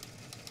 seconds.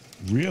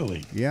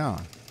 Really? Yeah.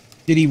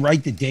 Did he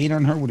write the date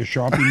on her with a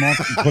Sharpie mark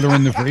and put her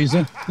in the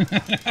freezer?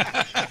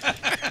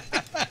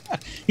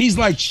 He's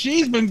like,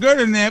 she's been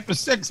good in there for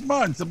 6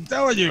 months. I'm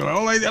telling you,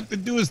 all I have to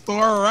do is thaw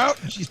her out,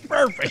 and she's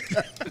perfect.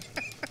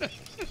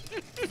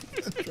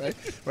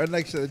 Right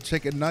next to the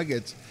chicken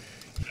nuggets.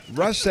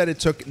 Russ said it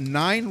took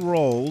 9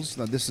 rolls.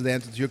 Now, this is the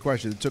answer to your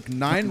question. It took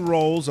 9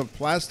 rolls of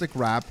plastic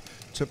wrap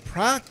to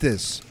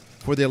practice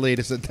for their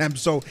latest attempt.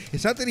 So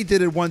it's not that he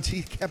did it once.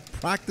 He kept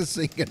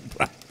practicing and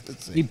practicing.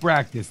 He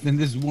practiced, and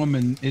this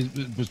woman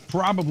was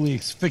probably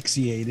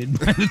asphyxiated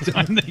by the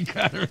time they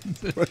got her.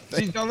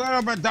 She's a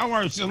little bit, don't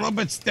worry, she's a little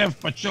bit stiff,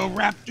 but she'll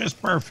wrap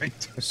just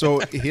perfect. So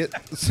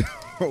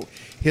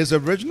his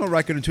original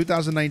record in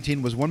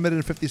 2019 was 1 minute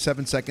and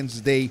 57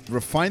 seconds. They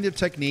refined their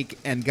technique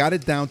and got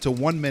it down to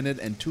 1 minute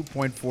and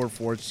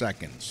 2.44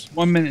 seconds.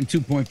 1 minute and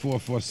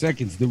 2.44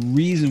 seconds. The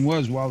reason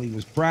was, while he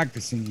was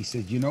practicing, he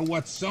said, you know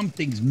what,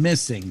 something's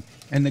missing.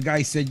 And the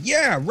guy said,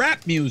 yeah,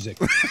 rap music.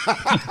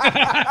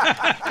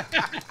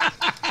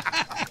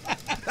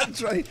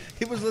 That's right.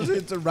 He was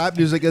listening to rap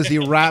music as he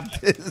rapped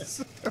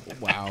his.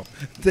 Wow.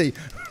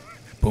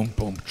 Boom,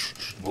 boom,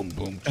 boom,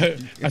 boom.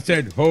 I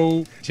said,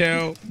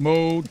 hotel,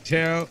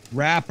 motel,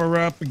 wrap her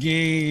up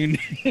again.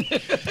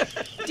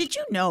 Did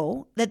you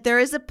know that there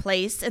is a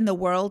place in the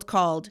world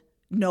called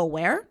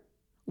Nowhere?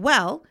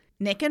 Well,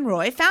 Nick and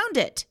Roy found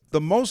it.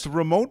 The most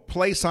remote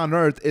place on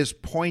Earth is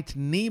Point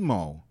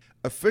Nemo.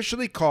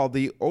 Officially called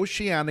the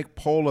Oceanic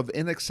Pole of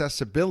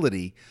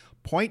Inaccessibility,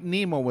 Point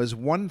Nemo is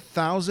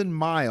 1,000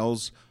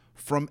 miles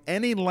from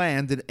any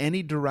land in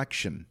any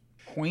direction.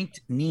 Point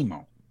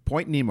Nemo.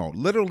 Point Nemo.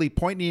 Literally,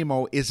 Point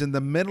Nemo is in the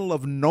middle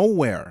of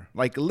nowhere.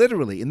 Like,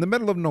 literally, in the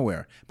middle of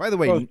nowhere. By the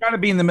way... Well, it's got to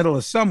be in the middle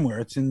of somewhere.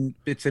 It's in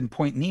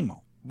Point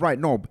Nemo. Right,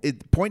 no.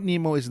 Point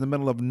Nemo is in the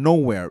middle of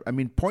nowhere. I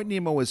mean, Point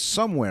Nemo is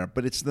somewhere,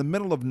 but it's in the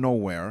middle of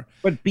nowhere.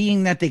 But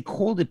being that they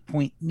called it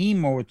Point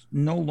Nemo, it's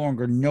no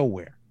longer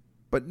nowhere.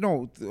 But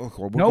no...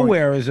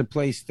 Nowhere is a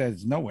place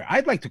that's nowhere.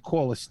 I'd like to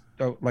call it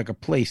like a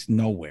place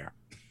nowhere.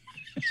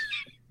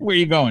 Where are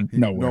you going?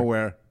 Nowhere.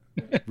 Nowhere.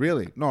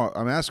 Really? No,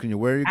 I'm asking you,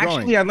 where are you going?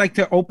 Actually, I'd like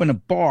to open a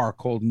bar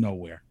called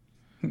Nowhere.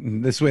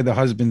 This way the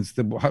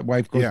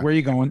wife goes, Yeah. where are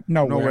you going?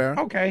 Nowhere. Nowhere.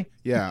 Okay.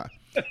 Yeah.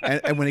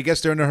 and when he gets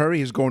there in a hurry,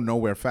 he's going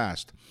nowhere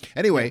fast.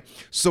 Anyway,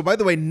 so by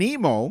the way,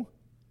 Nemo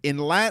in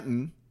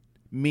Latin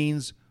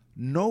means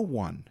no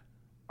one.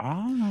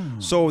 Ah.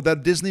 So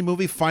that Disney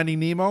movie, Finding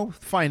Nemo,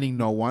 finding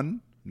no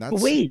one. That's,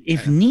 But wait,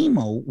 if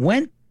Nemo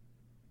went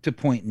to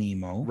Point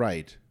Nemo,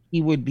 Right.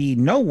 he would be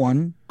no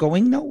one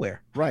going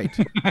nowhere. Right.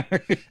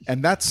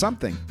 And that's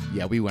something.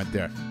 Yeah, we went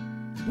there.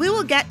 We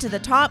will get to the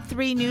top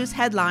 3 news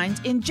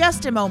headlines in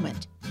just a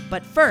moment.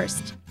 But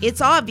first,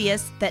 it's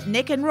obvious that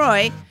Nick and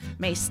Roy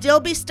may still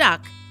be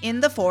stuck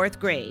in the 4th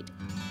grade.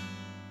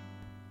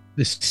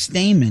 The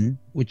stamen,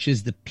 which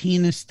is the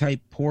penis type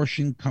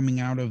portion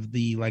coming out of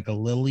like a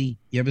lily.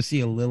 You ever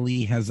see a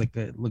lily has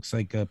looks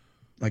like a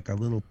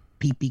little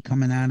peepee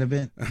coming out of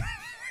it?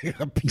 Is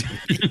that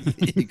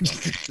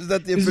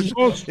the This is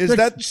official? all Is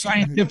that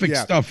scientific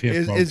stuff here,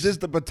 Is folks. this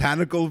the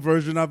botanical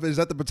version of? Is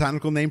that the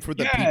botanical name for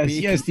the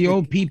pee-pee? Yes, the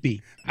old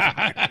peepee.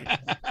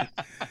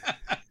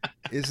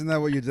 Isn't that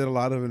what you did a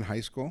lot of in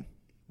high school?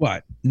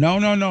 What? No.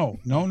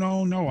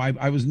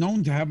 I was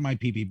known to have my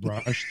peepee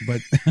brushed,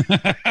 but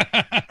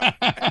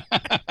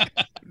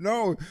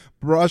No,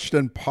 brushed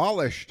and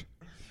polished.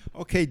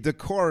 Okay,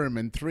 decorum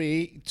in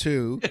 3,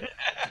 2.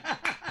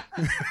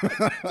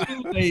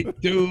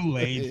 too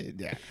late.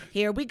 Yeah.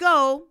 Here we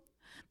go.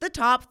 The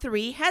top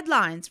 3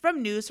 headlines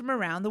from news from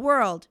around the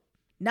world.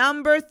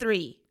 Number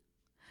 3.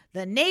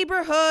 The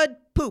neighborhood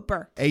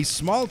pooper. A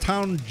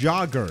small-town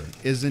jogger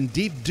is in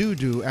deep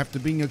doo-doo after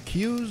being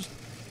accused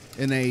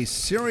in a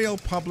serial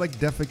public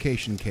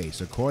defecation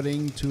case,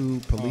 according to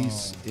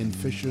police in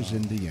Fishers,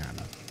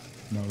 Indiana.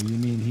 No, you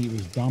mean he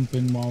was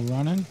dumping while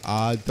running?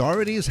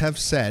 Authorities have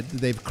said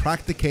they've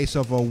cracked the case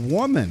of a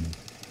woman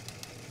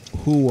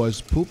who was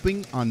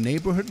pooping on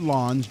neighborhood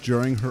lawns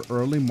during her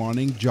early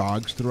morning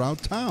jogs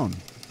throughout town.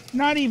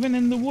 Not even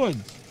in the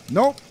woods.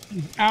 Nope.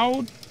 He's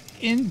out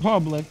in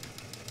public,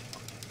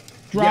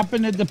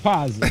 dropping a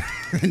deposit.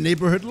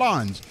 Neighborhood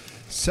lawns.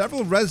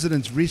 Several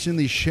residents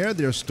recently shared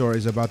their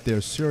stories about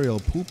their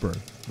serial pooper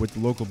with the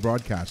local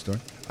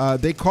broadcaster.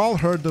 They call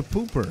her the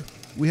pooper.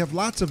 We have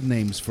lots of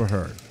names for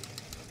her,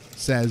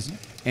 says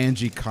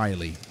Angie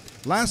Kiley.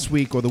 Last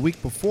week or the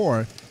week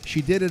before,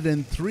 she did it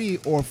in 3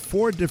 or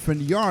 4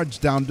 different yards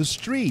down the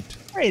street.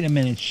 Wait a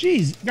minute.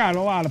 She's got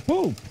a lot of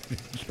poop.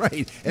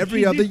 Right,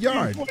 every other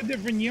yard. 4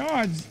 different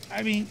yards.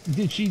 I mean,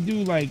 did she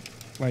do like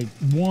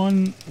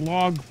 1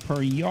 log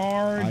per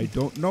yard? I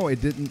don't know.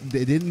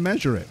 They didn't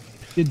measure it.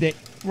 Did they?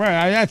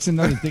 Right. That's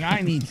another thing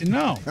I need to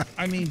know.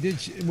 I mean,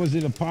 was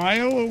it a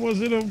pile or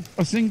was it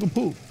a single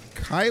poop?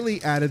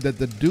 Kiley added that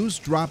the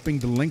deuce-dropping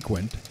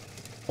delinquent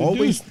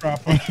always... Deuce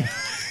dropper.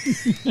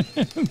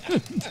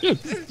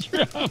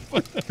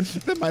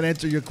 That might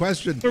answer your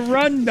question. The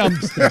run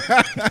dumpster.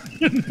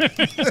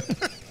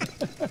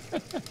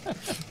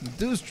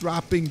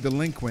 Deuce-dropping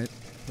delinquent...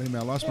 Wait a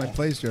minute, I lost my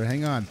place here.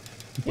 Hang on.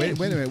 Wait a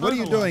minute. What are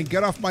you doing?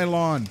 Get off my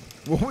lawn.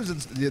 What was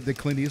it? The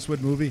Clint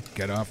Eastwood movie?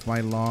 Get off my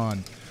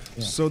lawn.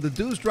 Yeah. So the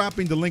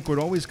deuce-dropping delinquent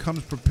always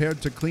comes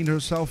prepared to clean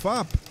herself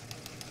up.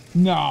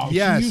 No.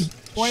 Yes. She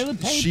used toilet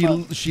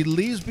paper? She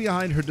leaves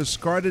behind her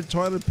discarded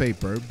toilet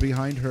paper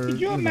behind her.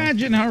 Could you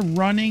imagine her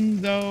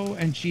running, though,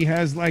 and she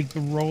has, like,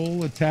 the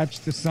roll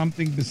attached to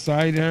something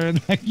beside her?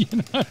 Like,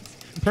 it's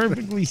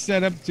perfectly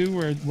set up, too,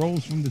 where it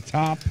rolls from the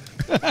top.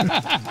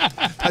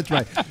 That's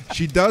right.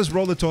 She does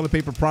roll the toilet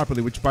paper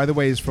properly, which, by the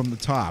way, is from the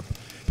top.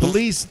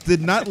 Police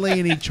did not lay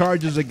any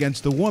charges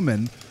against the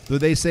woman, though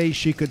they say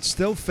she could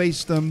still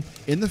face them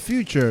in the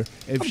future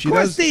if she does. Of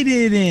course they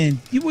didn't.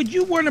 Would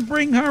you want to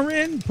bring her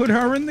in, put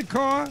her in the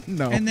car?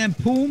 No. And then,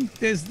 boom,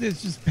 there's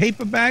just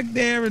paper back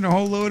there and a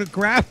whole load of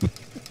crap?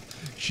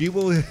 She'll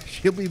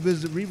be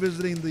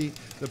revisiting the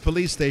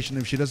police station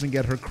if she doesn't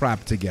get her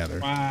crap together.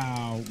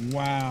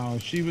 Wow.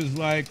 She was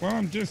like, well,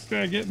 I'm just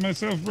getting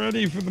myself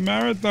ready for the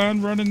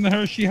marathon, running the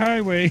Hershey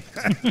Highway.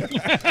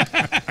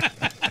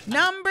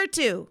 Number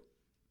 2.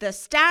 The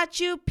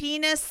statue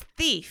penis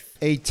thief.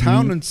 A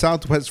town in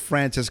southwest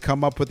France has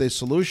come up with a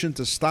solution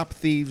to stop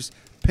thieves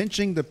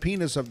pinching the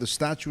penis of the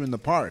statue in the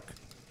park.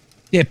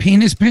 They're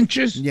penis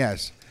pinchers?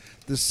 Yes.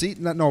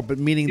 But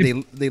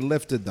meaning they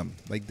lifted them,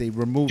 like they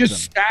removed them.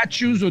 Just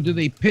statues, or do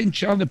they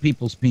pinch other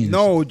people's penises?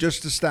 No,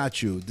 just the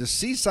statue. The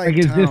seaside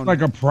Is town. this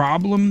like a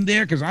problem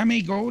there? Because I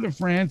may go to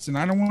France and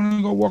I don't want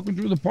to go walking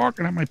through the park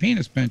and have my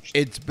penis pinched.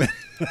 It's been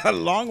a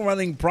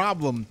long-running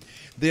problem.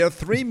 There are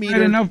 3 meters. I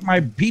don't know if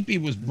my pee-pee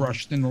was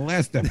brushed in the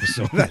last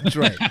episode. That's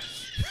right.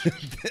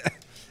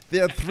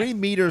 There are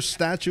 3-meter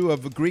statue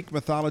of Greek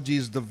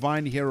mythology's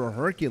divine hero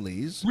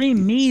Hercules. 3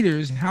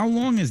 meters? How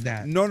long is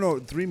that? No.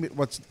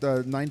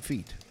 9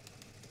 feet?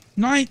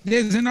 9?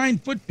 There's a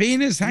 9-foot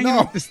penis hanging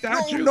off the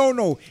statue?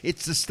 No.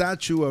 It's the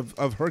statue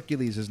of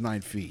Hercules is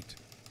 9 feet.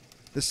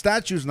 The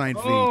statue's 9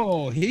 feet.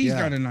 Oh, he's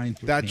got a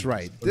 9-foot That's penis.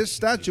 right. This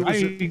statue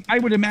was... I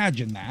would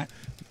imagine that.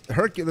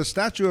 The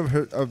statue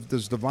of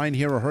this divine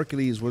hero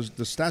Hercules was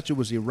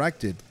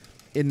erected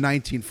in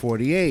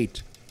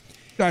 1948.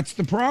 That's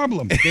the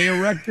problem. They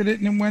erected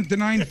it and it went to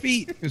 9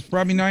 feet. It was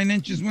probably 9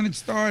 inches when it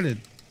started.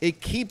 It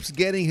keeps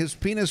getting his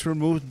penis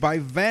removed by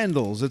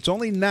vandals. It's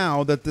only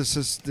now that this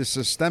is the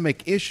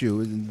systemic issue,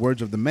 in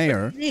words of the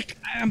mayor. Nick,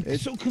 I'm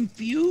so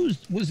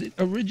confused. Was it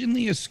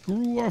originally a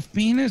screw-off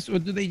penis, or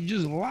did they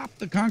just lop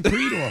the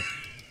concrete off?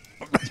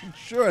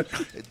 Sure,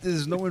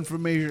 there's no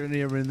information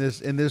here in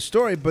this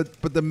story,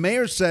 but the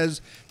mayor says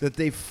that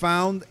they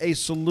found a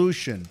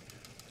solution.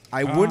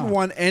 I wouldn't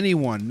want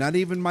anyone, not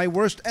even my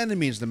worst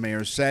enemies, the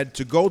mayor said,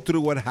 to go through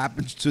what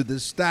happens to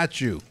this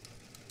statue.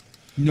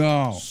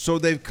 No. So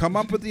they've come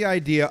up with the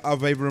idea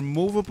of a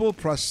removable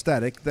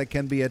prosthetic that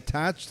can be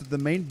attached to the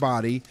main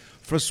body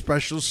for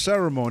special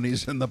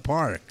ceremonies in the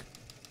park.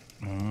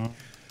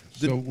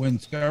 So when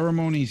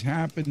ceremonies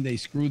happen, they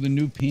screw the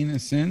new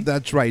penis in?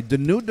 That's right. The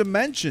new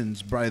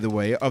dimensions, by the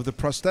way, of the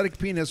prosthetic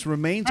penis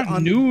remains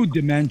Not new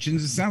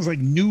dimensions. It sounds like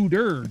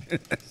neutered.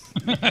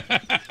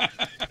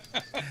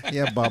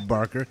 Yeah, Bob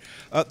Barker.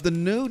 The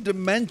new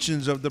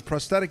dimensions of the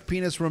prosthetic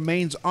penis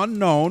remains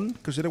unknown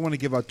because they don't want to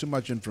give out too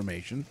much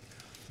information.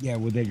 Yeah,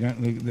 well,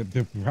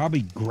 they'll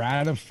probably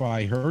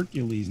gratify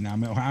Hercules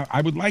now.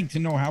 I would like to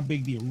know how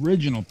big the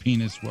original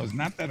penis was.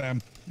 Not that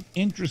I'm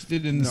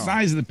interested in the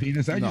size of the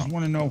penis. I just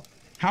want to know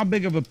how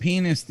big of a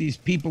penis these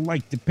people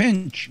like to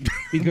pinch.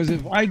 Because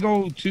if I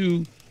go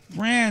to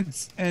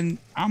France and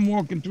I'm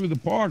walking through the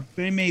park,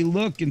 they may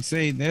look and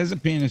say, there's a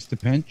penis to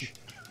pinch.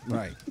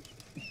 Right.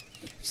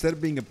 Instead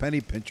of being a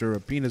penny pincher, a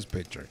penis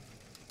pincher.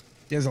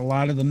 There's a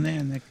lot of them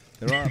there, Nick.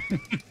 There are.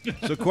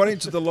 So according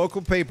to the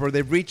local paper,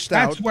 they've reached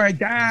out.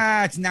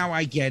 That's now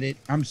I get it.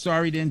 I'm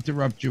sorry to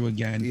interrupt you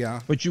again.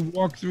 Yeah. But you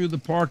walk through the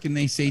park and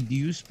they say, do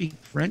you speak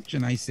French?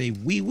 And I say,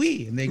 oui,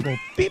 oui. And they go,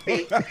 beep,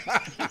 beep. That's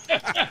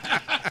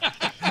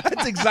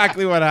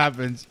exactly what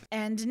happens.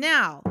 And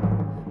now,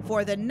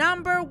 for the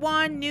number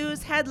 1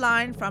 news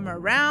headline from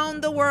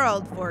around the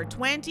world for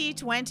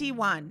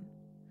 2021.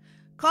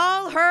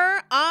 Call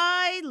her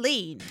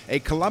Eileen. A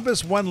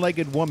Columbus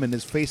one-legged woman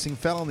is facing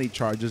felony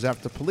charges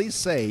after police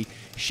say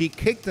she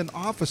kicked an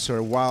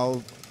officer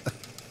while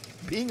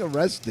being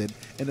arrested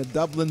in a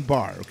Dublin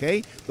bar,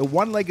 okay? The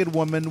one-legged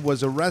woman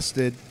was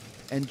arrested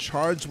and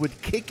charged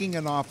with kicking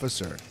an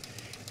officer.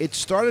 It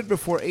started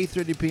before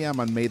 8:30 p.m.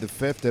 on May the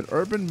 5th at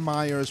Urban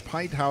Myers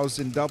Pint House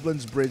in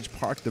Dublin's Bridge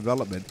Park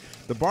development.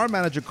 The bar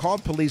manager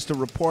called police to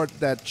report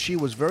that she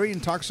was very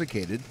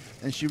intoxicated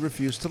and she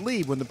refused to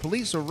leave. When the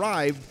police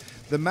arrived,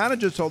 the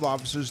manager told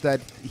officers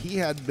that he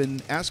had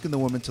been asking the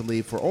woman to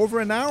leave for over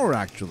an hour,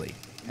 actually,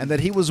 and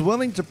that he was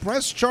willing to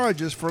press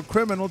charges for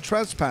criminal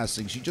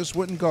trespassing. She just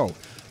wouldn't go.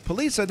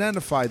 Police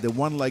identified the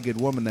one-legged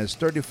woman as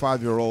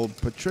 35-year-old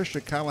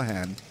Patricia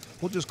Callahan.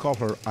 We'll just call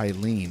her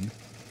Eileen.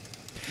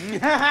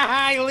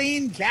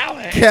 Eileen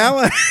Callahan.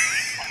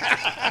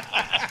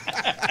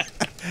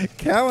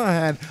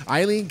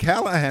 Eileen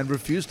Callahan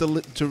refused to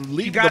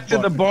leave She got to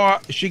the bar.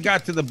 She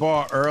got to the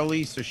bar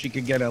early so she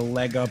could get a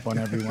leg up on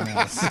everyone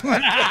else.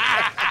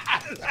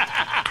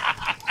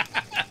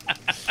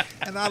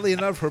 And oddly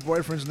enough, her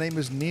boyfriend's name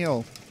is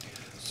Neil.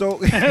 So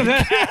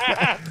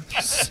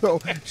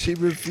she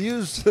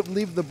refused to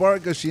leave the bar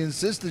because she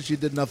insisted she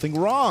did nothing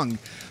wrong.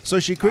 So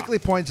she quickly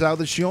points out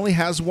that she only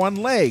has one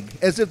leg,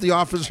 as if the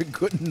officer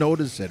couldn't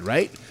notice it,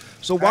 right?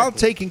 So while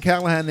taking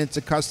Callahan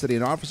into custody,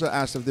 an officer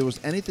asked if there was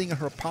anything in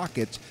her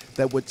pockets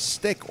that would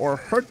stick or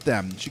hurt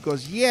them. She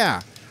goes,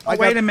 yeah.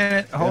 Wait a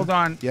minute. Hold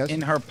on. Yes?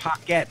 In her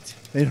pocket.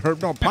 In her,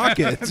 no,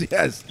 pockets,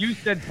 yes. You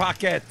said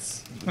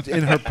pockets.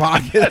 In her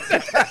pocket.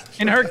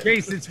 In her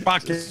case, it's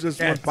pockets. It's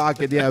just one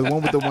pocket, yeah, the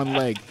one with the one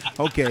leg.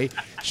 Okay.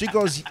 She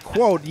goes,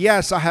 quote,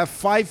 yes, I have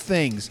 5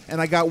 things,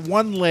 and I got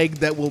one leg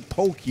that will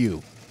poke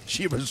you.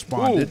 She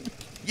responded. Ooh.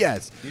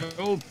 Yes. The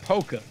old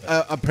poker.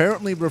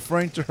 Apparently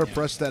referring to her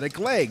prosthetic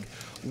leg.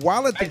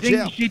 While at the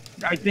jail.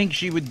 I think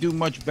she would do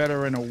much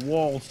better in a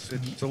waltz.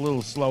 It's a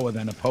little slower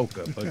than a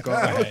polka, but go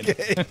ahead.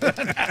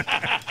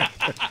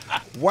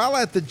 While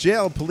at the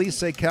jail, police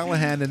say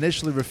Callahan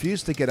initially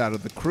refused to get out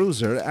of the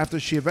cruiser. After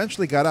she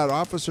eventually got out,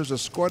 officers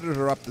escorted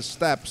her up the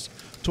steps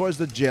towards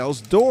the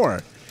jail's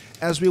door.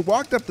 As we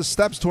walked up the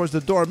steps towards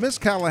the door, Miss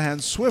Callahan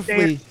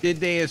swiftly...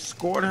 Did they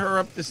escort her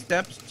up the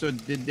steps, or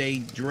did they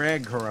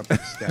drag her up the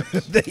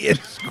steps? They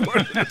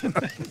escorted her.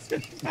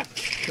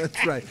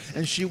 That's right.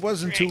 And she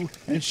wasn't too...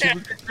 And she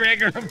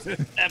drag her up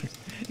the steps.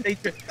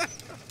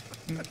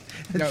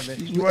 No,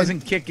 she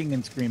wasn't kicking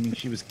and screaming.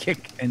 She was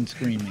kick and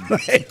screaming.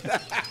 Right.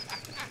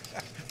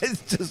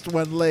 It's just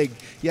one leg.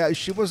 Yeah,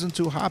 she wasn't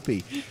too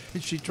happy.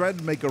 She tried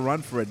to make a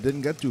run for it,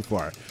 didn't get too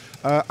far.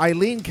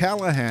 Eileen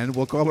Callahan,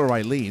 we'll call her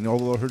Eileen,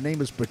 although her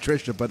name is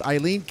Patricia, but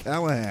Eileen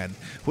Callahan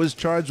was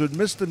charged with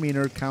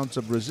misdemeanor counts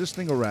of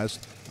resisting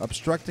arrest,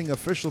 obstructing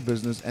official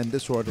business, and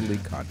disorderly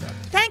conduct.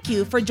 Thank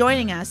you for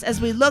joining us as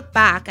we look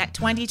back at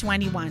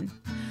 2021.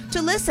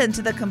 To listen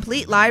to the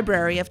complete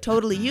library of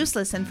totally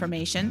useless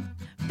information,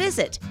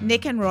 visit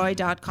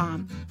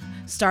nickandroy.com.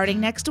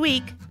 Starting next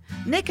week,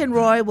 Nick and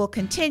Roy will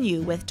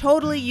continue with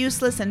totally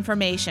useless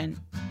information.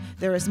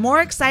 There is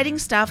more exciting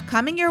stuff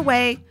coming your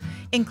way,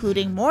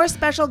 including more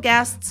special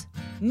guests,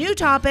 new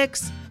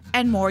topics,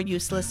 and more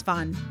useless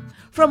fun.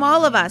 From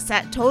all of us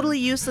at Totally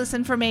Useless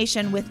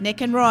Information with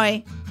Nick and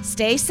Roy,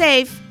 stay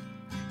safe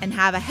and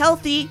have a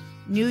healthy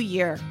new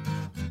year.